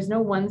settings, right? There's no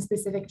one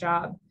specific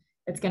job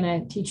that's going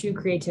to teach you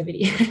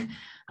creativity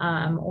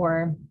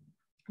or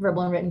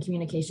verbal and written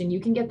communication. You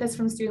can get this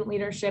from student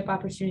leadership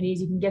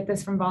opportunities. You can get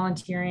this from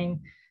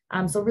volunteering.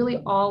 So really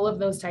all of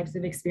those types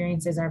of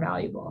experiences are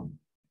valuable.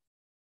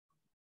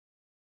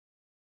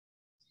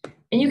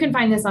 And you can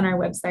find this on our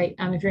website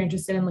if you're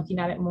interested in looking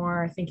at it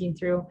more, thinking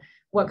through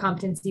what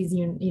competencies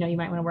you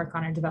might want to work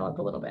on or develop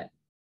a little bit.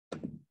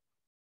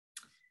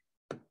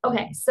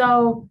 Okay,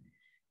 so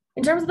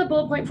in terms of the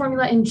bullet point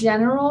formula in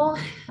general,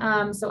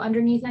 so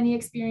underneath any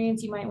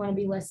experience, you might want to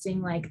be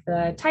listing like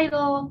the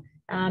title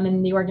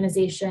and the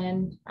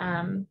organization,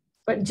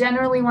 but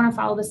generally want to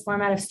follow this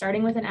format of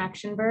starting with an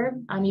action verb.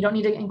 You don't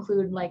need to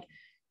include like,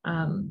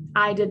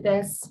 I did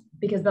this,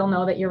 because they'll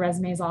know that your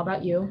resume is all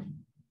about you.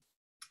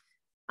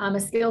 A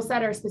skill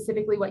set or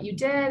specifically what you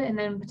did, and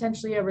then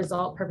potentially a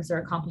result, purpose, or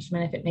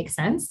accomplishment if it makes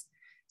sense.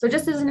 So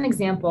just as an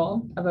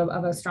example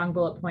of a strong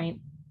bullet point,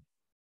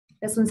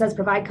 this one says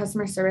provide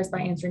customer service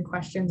by answering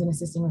questions and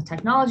assisting with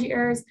technology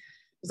errors,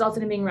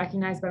 resulted in being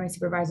recognized by my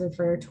supervisor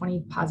for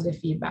 20 positive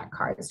feedback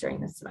cards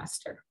during this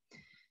semester.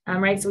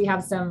 Right, so we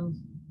have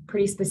some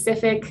pretty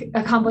specific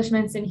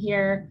accomplishments in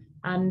here.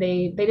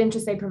 They didn't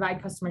just say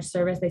provide customer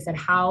service, they said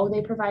how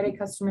they provided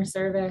customer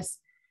service.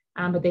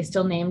 But they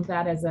still named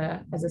that as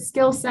a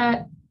skill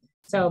set.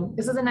 So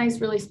this is a nice,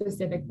 really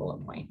specific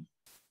bullet point.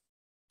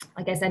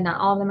 Like I said,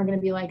 not all of them are going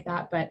to be like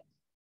that, but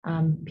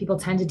people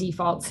tend to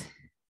default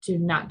to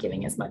not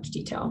giving as much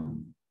detail.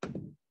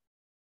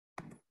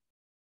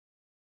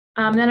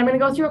 Then I'm going to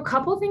go through a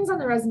couple of things on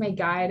the resume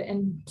guide.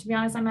 And to be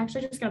honest, I'm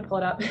actually just going to pull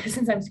it up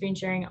since I'm screen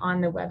sharing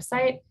on the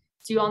website,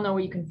 so you all know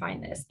where you can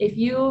find this. If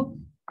you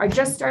are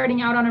just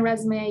starting out on a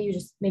resume, you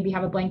just maybe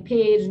have a blank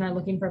page and are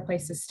looking for a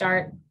place to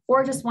start,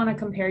 or just want to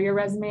compare your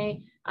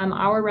resume,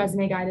 our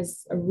resume guide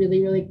is a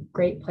really, really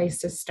great place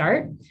to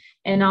start.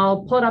 And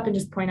I'll pull it up and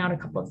just point out a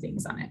couple of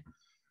things on it.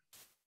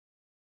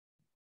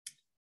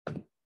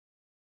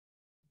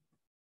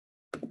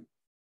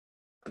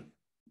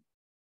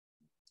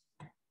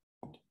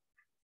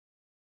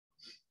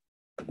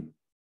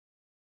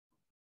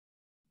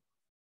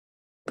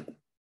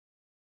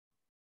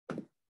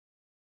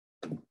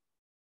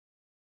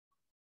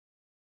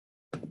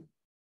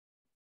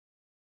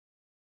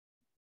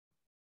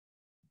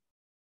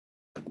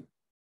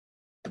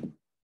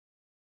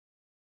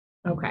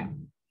 Okay,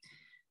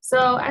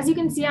 so as you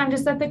can see, I'm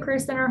just at the Career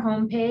Center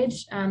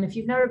homepage. If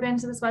you've never been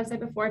to this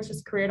website before, it's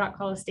just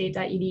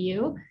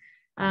career.colostate.edu.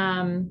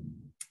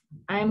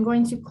 I'm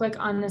going to click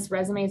on this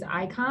resumes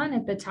icon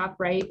at the top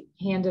right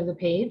hand of the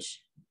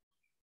page.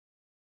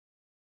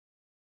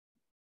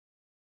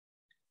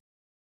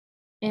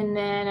 And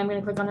then I'm going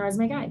to click on the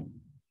resume guide.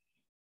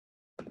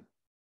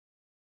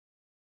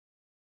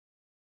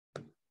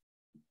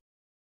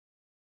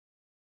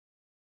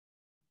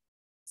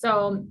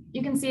 So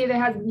you can see it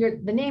has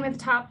the name at the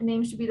top. The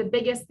name should be the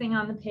biggest thing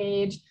on the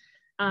page.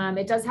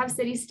 It does have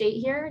city, state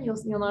here.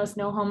 You'll notice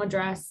no home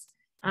address,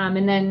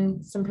 and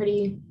then some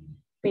pretty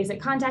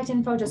basic contact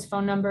info, just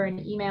phone number and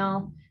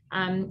email.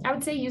 I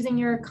would say using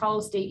your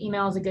Colo State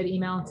email is a good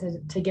email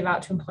to give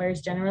out to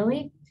employers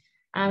generally.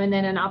 And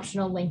then an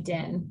optional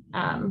LinkedIn.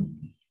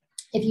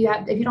 If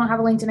you don't have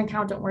a LinkedIn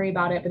account, don't worry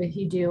about it. But if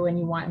you do and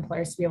you want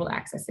employers to be able to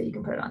access it, you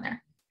can put it on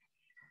there.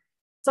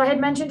 So I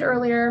had mentioned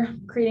earlier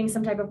creating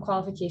some type of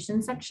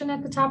qualification section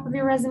at the top of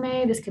your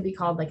resume. This could be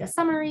called like a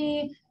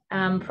summary,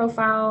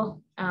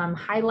 profile,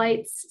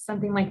 highlights,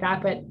 something like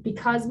that. But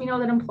because we know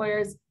that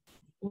employers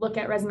look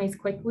at resumes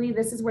quickly,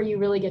 this is where you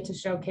really get to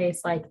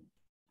showcase, like,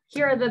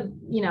 here are the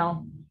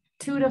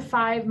 2 to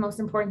 5 most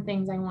important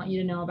things I want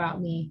you to know about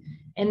me.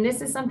 And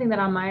this is something that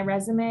on my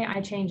resume, I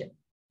change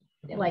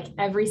like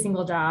every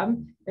single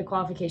job. The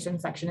qualification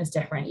section is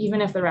different,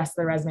 even if the rest of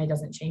the resume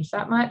doesn't change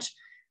that much.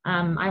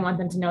 I want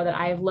them to know that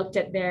I've looked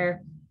at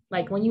their,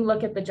 like when you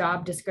look at the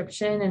job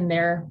description and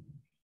their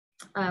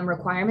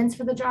requirements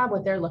for the job,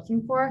 what they're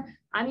looking for,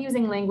 I'm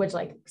using language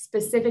like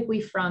specifically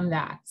from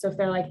that. So if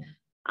they're like,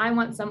 I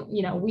want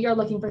we are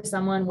looking for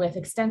someone with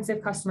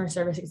extensive customer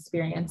service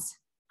experience,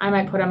 I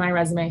might put on my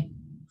resume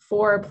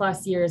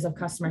 4+ years of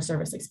customer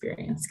service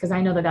experience, because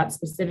I know that that's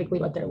specifically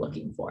what they're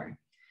looking for.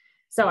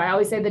 So I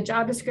always say the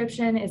job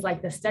description is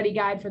like the study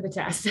guide for the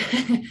test.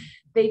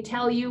 They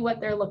tell you what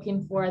they're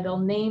looking for. They'll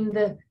name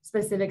the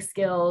specific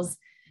skills,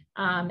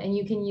 and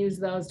you can use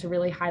those to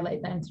really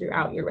highlight them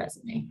throughout your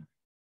resume.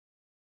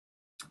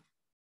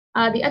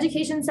 The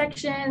education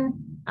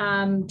section,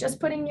 just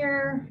putting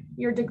your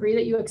degree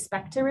that you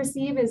expect to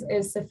receive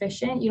is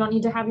sufficient. You don't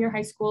need to have your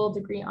high school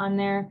degree on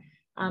there.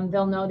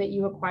 They'll know that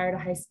you acquired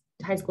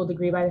a high school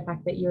degree by the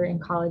fact that you're in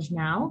college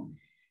now.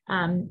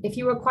 If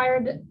you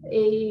acquired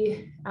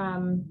a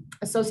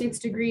associate's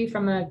degree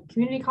from a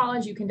community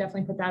college, you can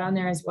definitely put that on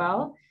there as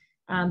well.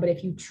 But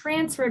if you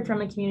transferred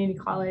from a community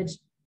college,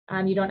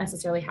 you don't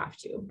necessarily have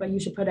to, but you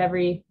should put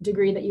every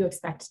degree that you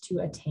expect to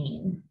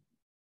attain.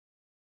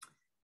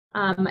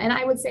 And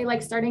I would say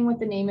like starting with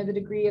the name of the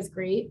degree is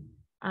great,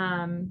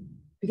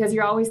 because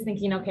you're always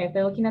thinking, okay, if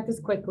they're looking at this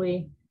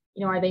quickly,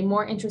 you know, are they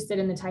more interested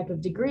in the type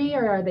of degree,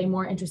 or are they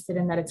more interested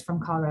in that it's from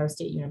Colorado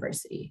State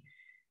University?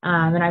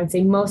 And I would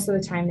say most of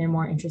the time they're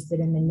more interested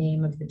in the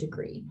name of the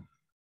degree.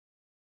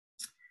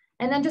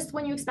 And then just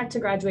when you expect to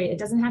graduate, it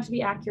doesn't have to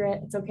be accurate.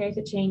 It's okay if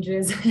it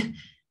changes.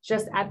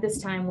 Just at this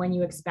time when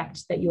you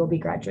expect that you will be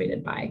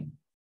graduated by.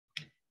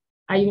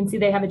 You can see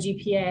they have a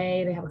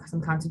GPA, they have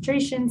some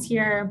concentrations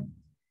here.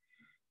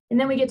 And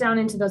then we get down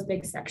into those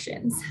big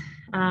sections.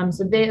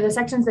 So the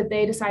sections that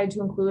they decided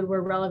to include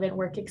were relevant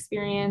work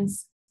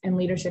experience and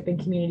leadership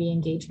and community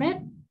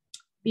engagement.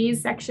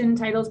 These section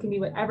titles can be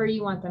whatever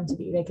you want them to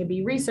be. They could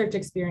be research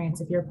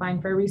experience if you're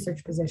applying for a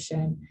research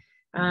position.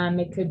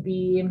 It could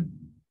be,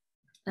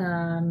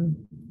 you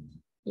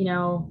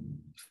know,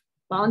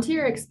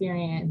 volunteer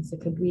experience.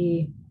 It could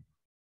be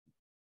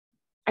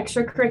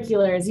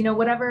extracurriculars, you know,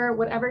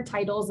 whatever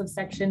titles of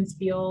sections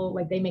feel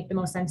like they make the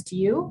most sense to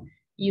you,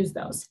 use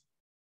those.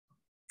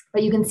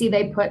 But you can see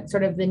they put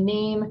sort of the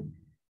name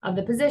of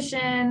the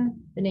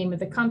position, the name of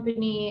the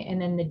company,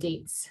 and then the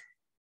dates.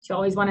 So you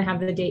always want to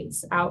have the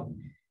dates out.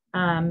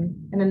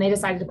 And then they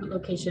decided to put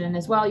location in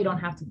as well. You don't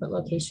have to put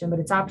location, but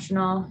it's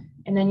optional.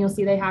 And then you'll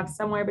see they have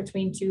somewhere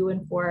between 2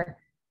 and 4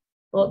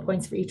 bullet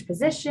points for each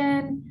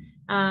position.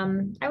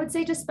 I would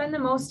say just spend the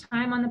most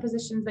time on the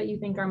positions that you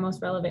think are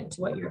most relevant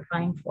to what you're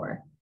applying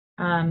for.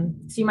 So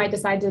you might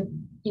decide to,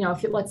 you know,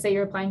 let's say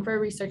you're applying for a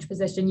research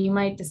position, you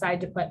might decide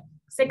to put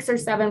 6 or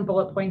 7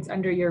 bullet points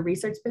under your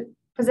research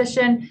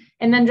position,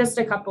 and then just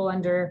a couple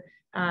under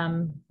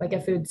like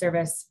a food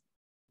service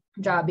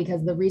job,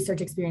 because the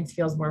research experience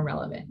feels more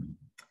relevant.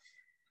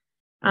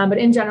 But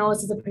in general,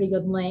 this is a pretty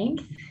good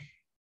length.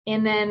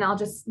 And then I'll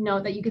just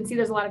note that you can see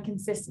there's a lot of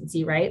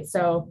consistency, right?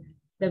 So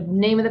the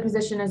name of the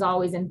position is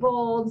always in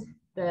bold,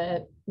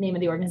 the name of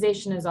the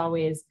organization is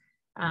always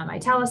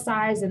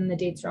italicized, and the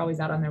dates are always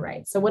out on the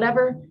right. So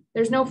whatever,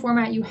 there's no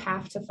format you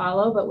have to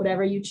follow, but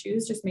whatever you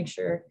choose, just make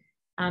sure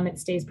it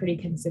stays pretty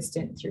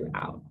consistent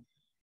throughout.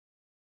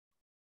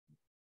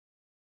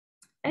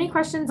 Any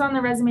questions on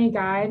the resume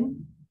guide?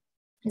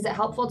 Is it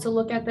helpful to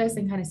look at this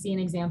and kind of see an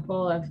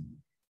example of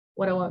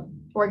what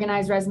an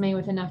organized resume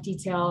with enough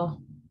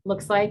detail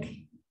looks like?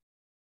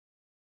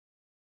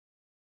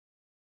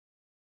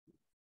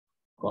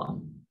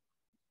 Cool.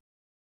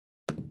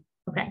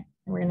 Okay, and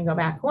we're going to go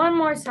back one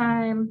more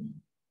time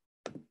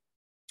to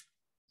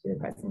the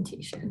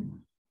presentation.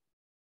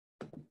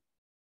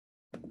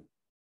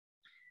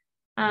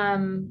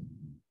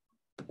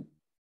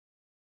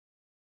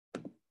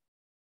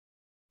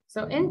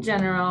 So in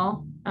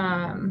general,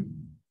 I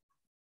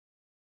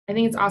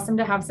think it's awesome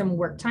to have some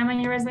work time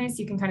on your resume so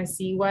you can kind of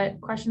see what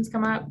questions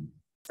come up.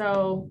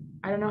 So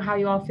I don't know how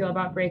you all feel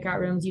about breakout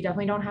rooms. You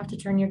definitely don't have to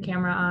turn your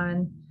camera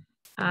on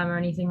or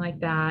anything like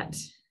that.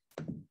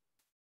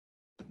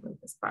 Move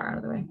this bar out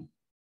of the way.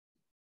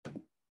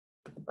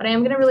 But I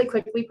am going to really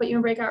quickly put you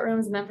in breakout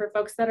rooms, and then for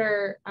folks that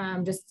are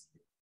just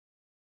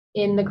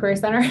in the Career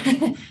Center,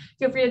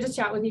 feel free to just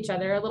chat with each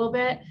other a little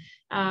bit.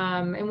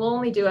 And we'll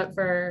only do it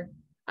for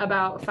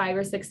about 5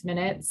 or 6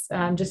 minutes,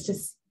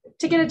 just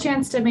to get a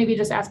chance to maybe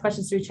just ask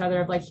questions to each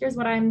other of like, here's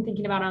what I'm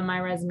thinking about on my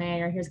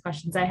resume, or here's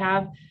questions I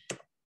have.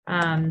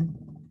 And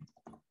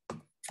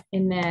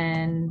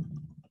then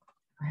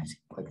I have to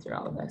click through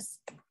all of this.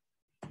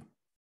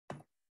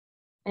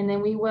 And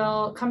then we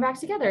will come back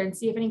together and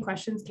see if any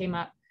questions came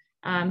up.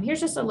 Here's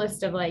just a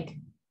list of like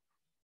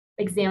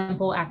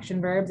example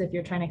action verbs if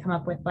you're trying to come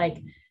up with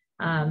like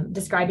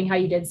describing how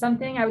you did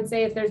something. I would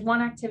say if there's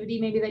one activity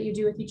maybe that you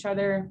do with each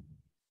other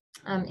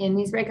in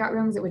these breakout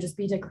rooms, it would just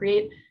be to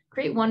create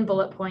one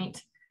bullet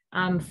point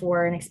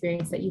for an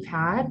experience that you've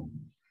had.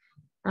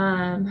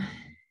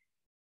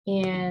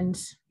 And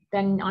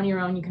then on your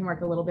own, you can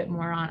work a little bit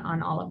more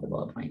on all of the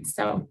bullet points.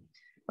 So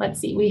let's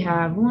see, we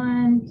have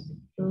 1,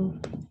 2,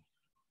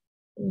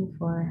 3,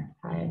 4,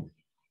 5,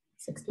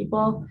 6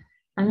 people.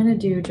 I'm going to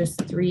do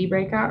just 3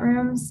 breakout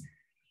rooms.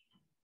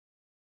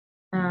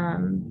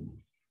 And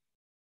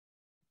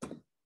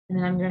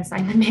then I'm going to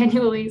assign them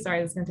manually.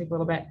 Sorry, this is going to take a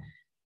little bit.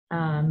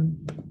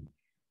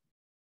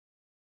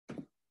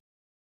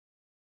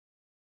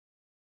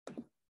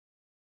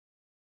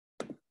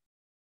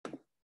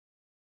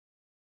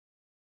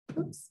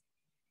 Oops.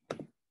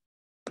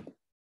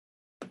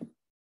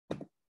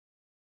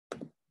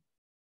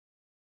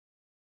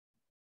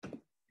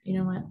 You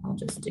know what? I'll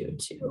just do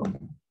 2.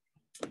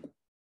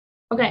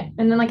 Okay,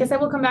 and then like I said,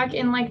 we'll come back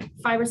in like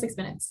 5 or 6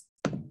 minutes.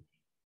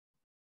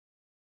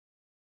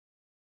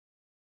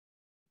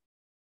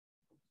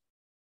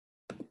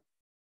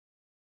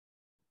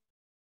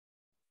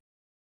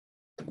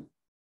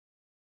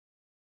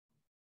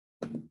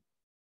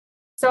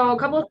 So a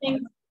couple of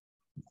things.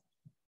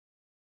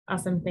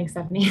 Awesome. Thanks,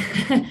 Stephanie.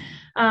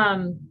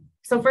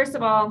 So first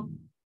of all,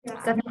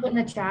 Stephanie put in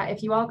the chat,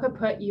 if you all could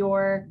put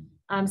your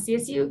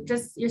CSU,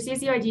 just your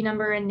CSU ID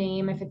number and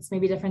name, if it's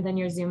maybe different than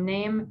your Zoom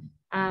name,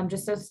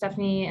 just so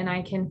Stephanie and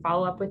I can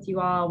follow up with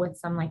you all with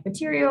some like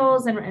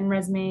materials and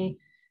resume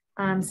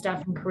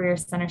stuff and career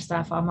center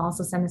stuff. I'll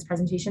also send this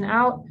presentation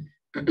out.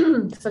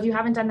 So if you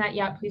haven't done that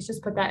yet, please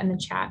just put that in the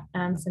chat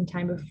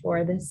sometime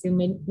before the Zoom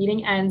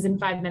meeting ends in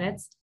 5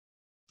 minutes.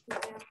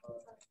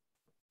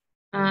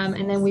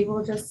 And then we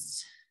will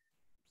just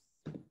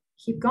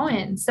keep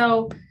going.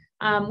 So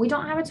we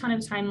don't have a ton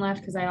of time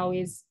left because I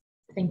always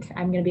think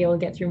I'm going to be able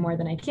to get through more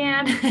than I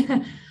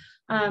can.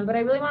 But I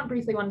really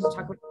briefly wanted to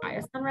talk about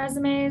bias on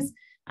resumes.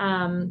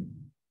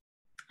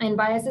 And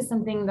bias is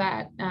something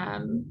that,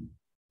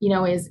 you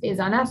know, is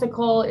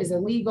unethical, is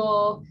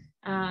illegal,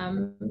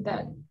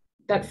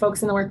 that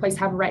folks in the workplace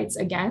have rights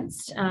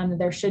against.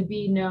 There should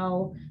be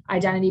no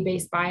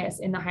identity-based bias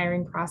in the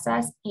hiring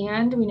process.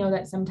 And we know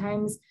that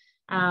sometimes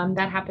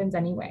that happens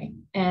anyway.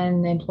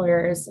 And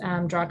employers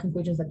draw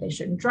conclusions that they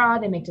shouldn't draw.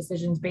 They make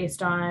decisions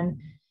based on,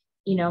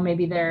 you know,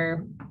 maybe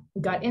their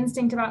gut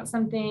instinct about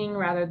something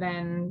rather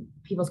than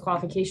people's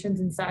qualifications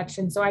and such.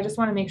 And so I just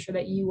want to make sure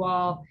that you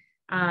all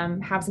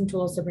have some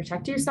tools to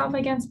protect yourself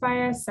against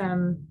bias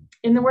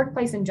in the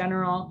workplace in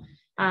general,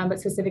 but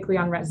specifically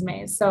on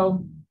resumes.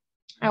 So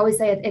I always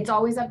say it's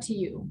always up to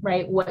you,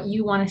 right? What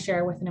you want to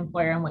share with an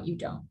employer and what you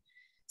don't.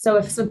 So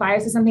if some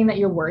bias is something that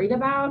you're worried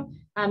about,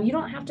 you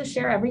don't have to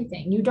share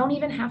everything. You don't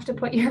even have to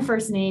put your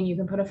first name. You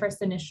can put a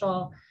first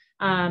initial.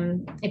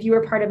 If you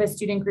were part of a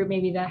student group,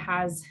 maybe that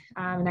has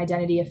an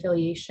identity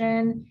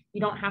affiliation,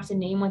 you don't have to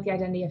name what the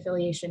identity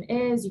affiliation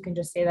is. You can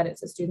just say that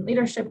it's a student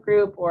leadership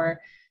group or,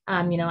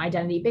 you know,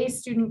 identity-based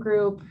student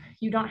group.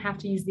 You don't have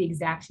to use the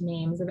exact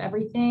names of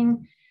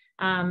everything.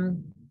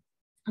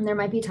 And there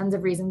might be tons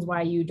of reasons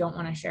why you don't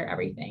want to share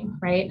everything,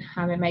 right?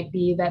 It might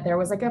be that there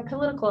was like a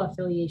political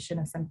affiliation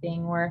of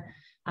something, or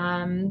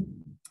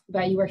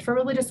that you worked for a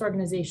religious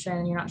organization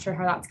and you're not sure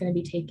how that's going to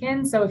be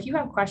taken. So if you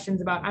have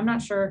questions about, I'm not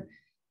sure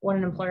what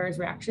an employer's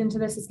reaction to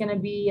this is going to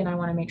be, and I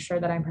want to make sure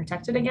that I'm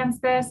protected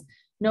against this,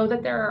 know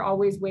that there are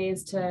always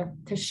ways to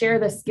share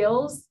the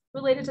skills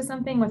related to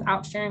something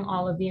without sharing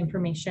all of the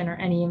information or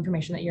any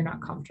information that you're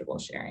not comfortable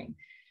sharing.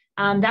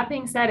 That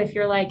being said, if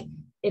you're like,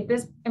 if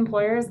this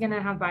employer is going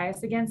to have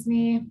bias against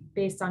me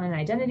based on an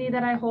identity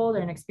that I hold or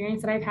an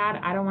experience that I've had,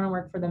 I don't want to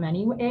work for them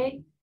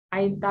anyway.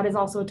 That is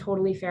also a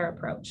totally fair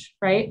approach,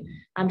 right?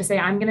 To say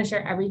I'm going to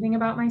share everything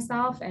about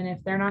myself, and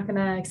if they're not going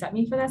to accept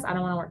me for this, I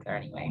don't want to work there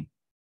anyway.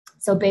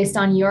 So based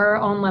on your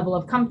own level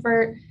of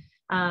comfort,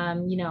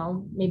 you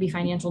know, maybe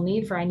financial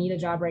need for I need a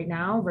job right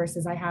now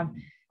versus I have,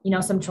 you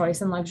know, some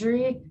choice and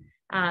luxury,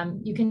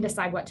 you can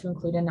decide what to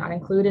include and not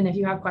include. And if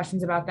you have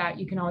questions about that,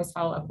 you can always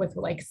follow up with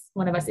like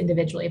one of us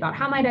individually about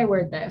how might I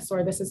word this,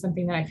 or this is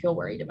something that I feel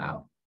worried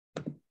about.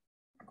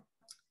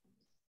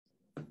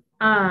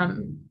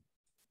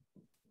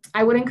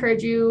 I would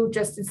encourage you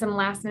just some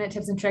last minute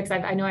tips and tricks.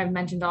 I know I've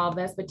mentioned all of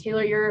this, but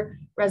tailor your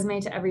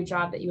resume to every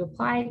job that you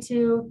apply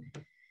to.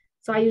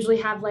 So I usually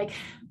have like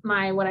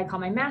what I call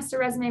my master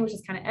resume, which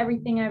is kind of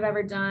everything I've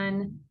ever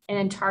done, and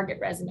then target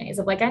resumes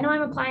of like, I know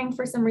I'm applying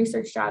for some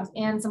research jobs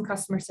and some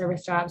customer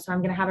service jobs. So I'm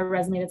going to have a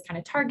resume that's kind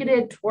of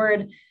targeted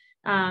toward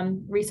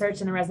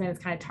research and a resume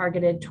that's kind of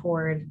targeted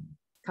toward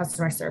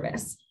customer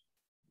service.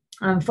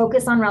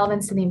 Focus on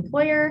relevance to the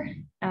employer.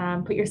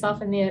 Put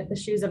yourself in the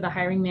shoes of the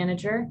hiring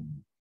manager.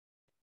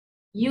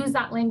 Use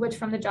that language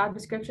from the job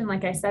description.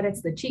 Like I said,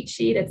 it's the cheat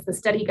sheet, it's the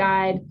study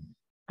guide.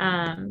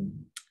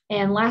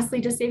 And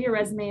lastly, just save your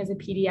resume as a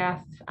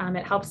PDF.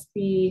 It helps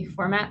the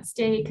format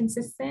stay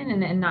consistent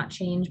and not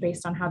change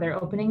based on how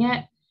they're opening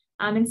it.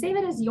 And save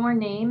it as your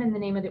name and the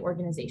name of the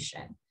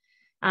organization.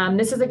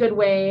 This is a good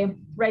way,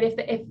 right?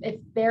 If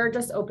they're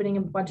just opening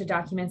a bunch of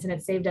documents and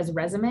it's saved as a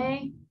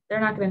resume, they're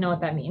not going to know what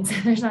that means.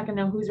 They're not going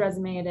to know whose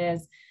resume it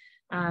is,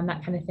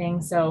 that kind of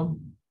thing. So,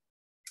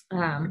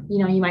 you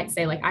know, you might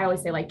say like, I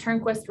always say like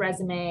Turnquist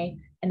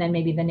resume, and then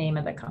maybe the name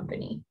of the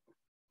company.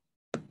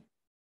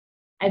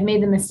 I've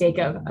made the mistake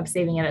of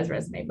saving it as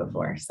resume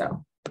before.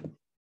 So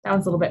that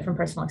was a little bit from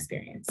personal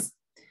experience.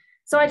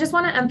 So I just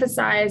want to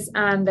emphasize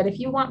that if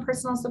you want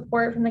personal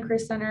support from the Career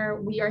Center,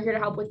 we are here to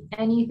help with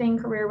anything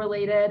career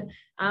related.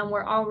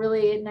 We're all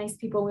really nice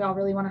people. We all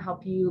really want to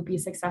help you be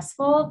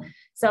successful.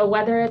 So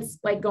whether it's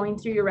like going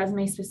through your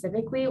resume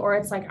specifically, or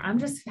it's like, I'm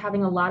just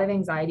having a lot of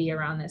anxiety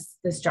around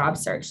this job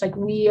search, like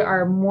we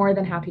are more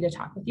than happy to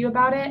talk with you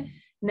about it.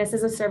 And this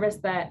is a service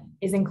that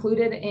is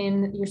included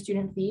in your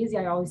student fees.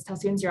 I always tell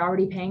students you're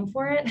already paying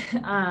for it.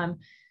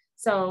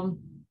 So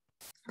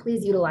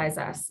please utilize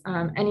us.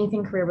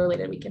 Anything career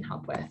related we can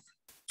help with.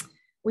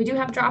 We do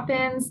have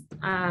drop-ins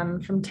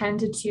from 10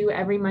 to 2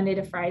 every Monday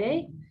to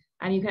Friday.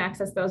 You can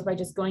access those by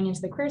just going into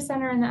the Career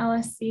Center in the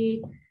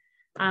LSC,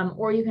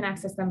 or you can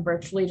access them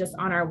virtually just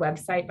on our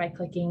website by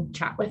clicking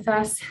chat with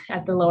us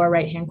at the lower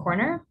right-hand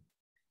corner.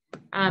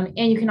 And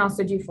you can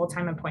also do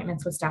full-time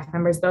appointments with staff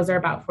members. Those are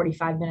about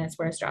 45 minutes,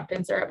 whereas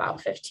drop-ins are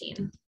about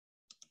 15.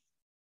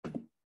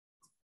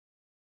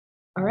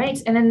 All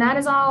right, and then that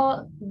is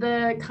all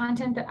the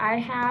content that I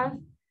have.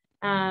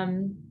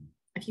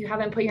 If you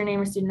haven't put your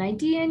name or student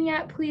ID in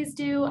yet, please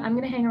do. I'm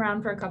going to hang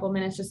around for a couple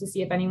minutes just to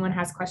see if anyone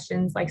has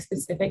questions like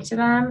specific to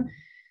them.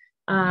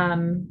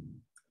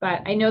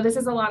 But I know this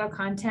is a lot of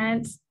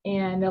content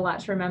and a lot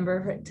to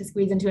remember to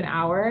squeeze into an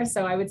hour.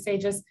 So I would say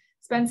just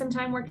spend some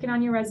time working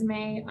on your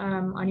resume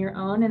on your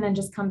own, and then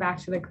just come back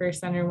to the Career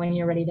Center when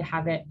you're ready to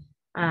have it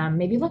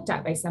maybe looked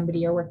at by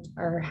somebody or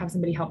have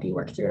somebody help you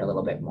work through it a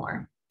little bit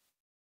more.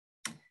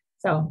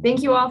 So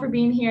thank you all for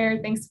being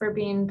here. Thanks for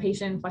being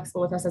patient and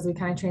flexible with us as we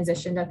kind of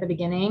transitioned at the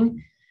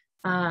beginning.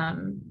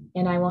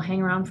 And I will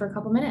hang around for a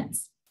couple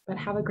minutes, but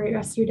have a great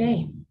rest of your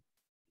day.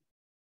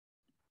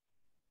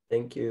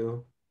 Thank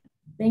you.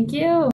 Thank you.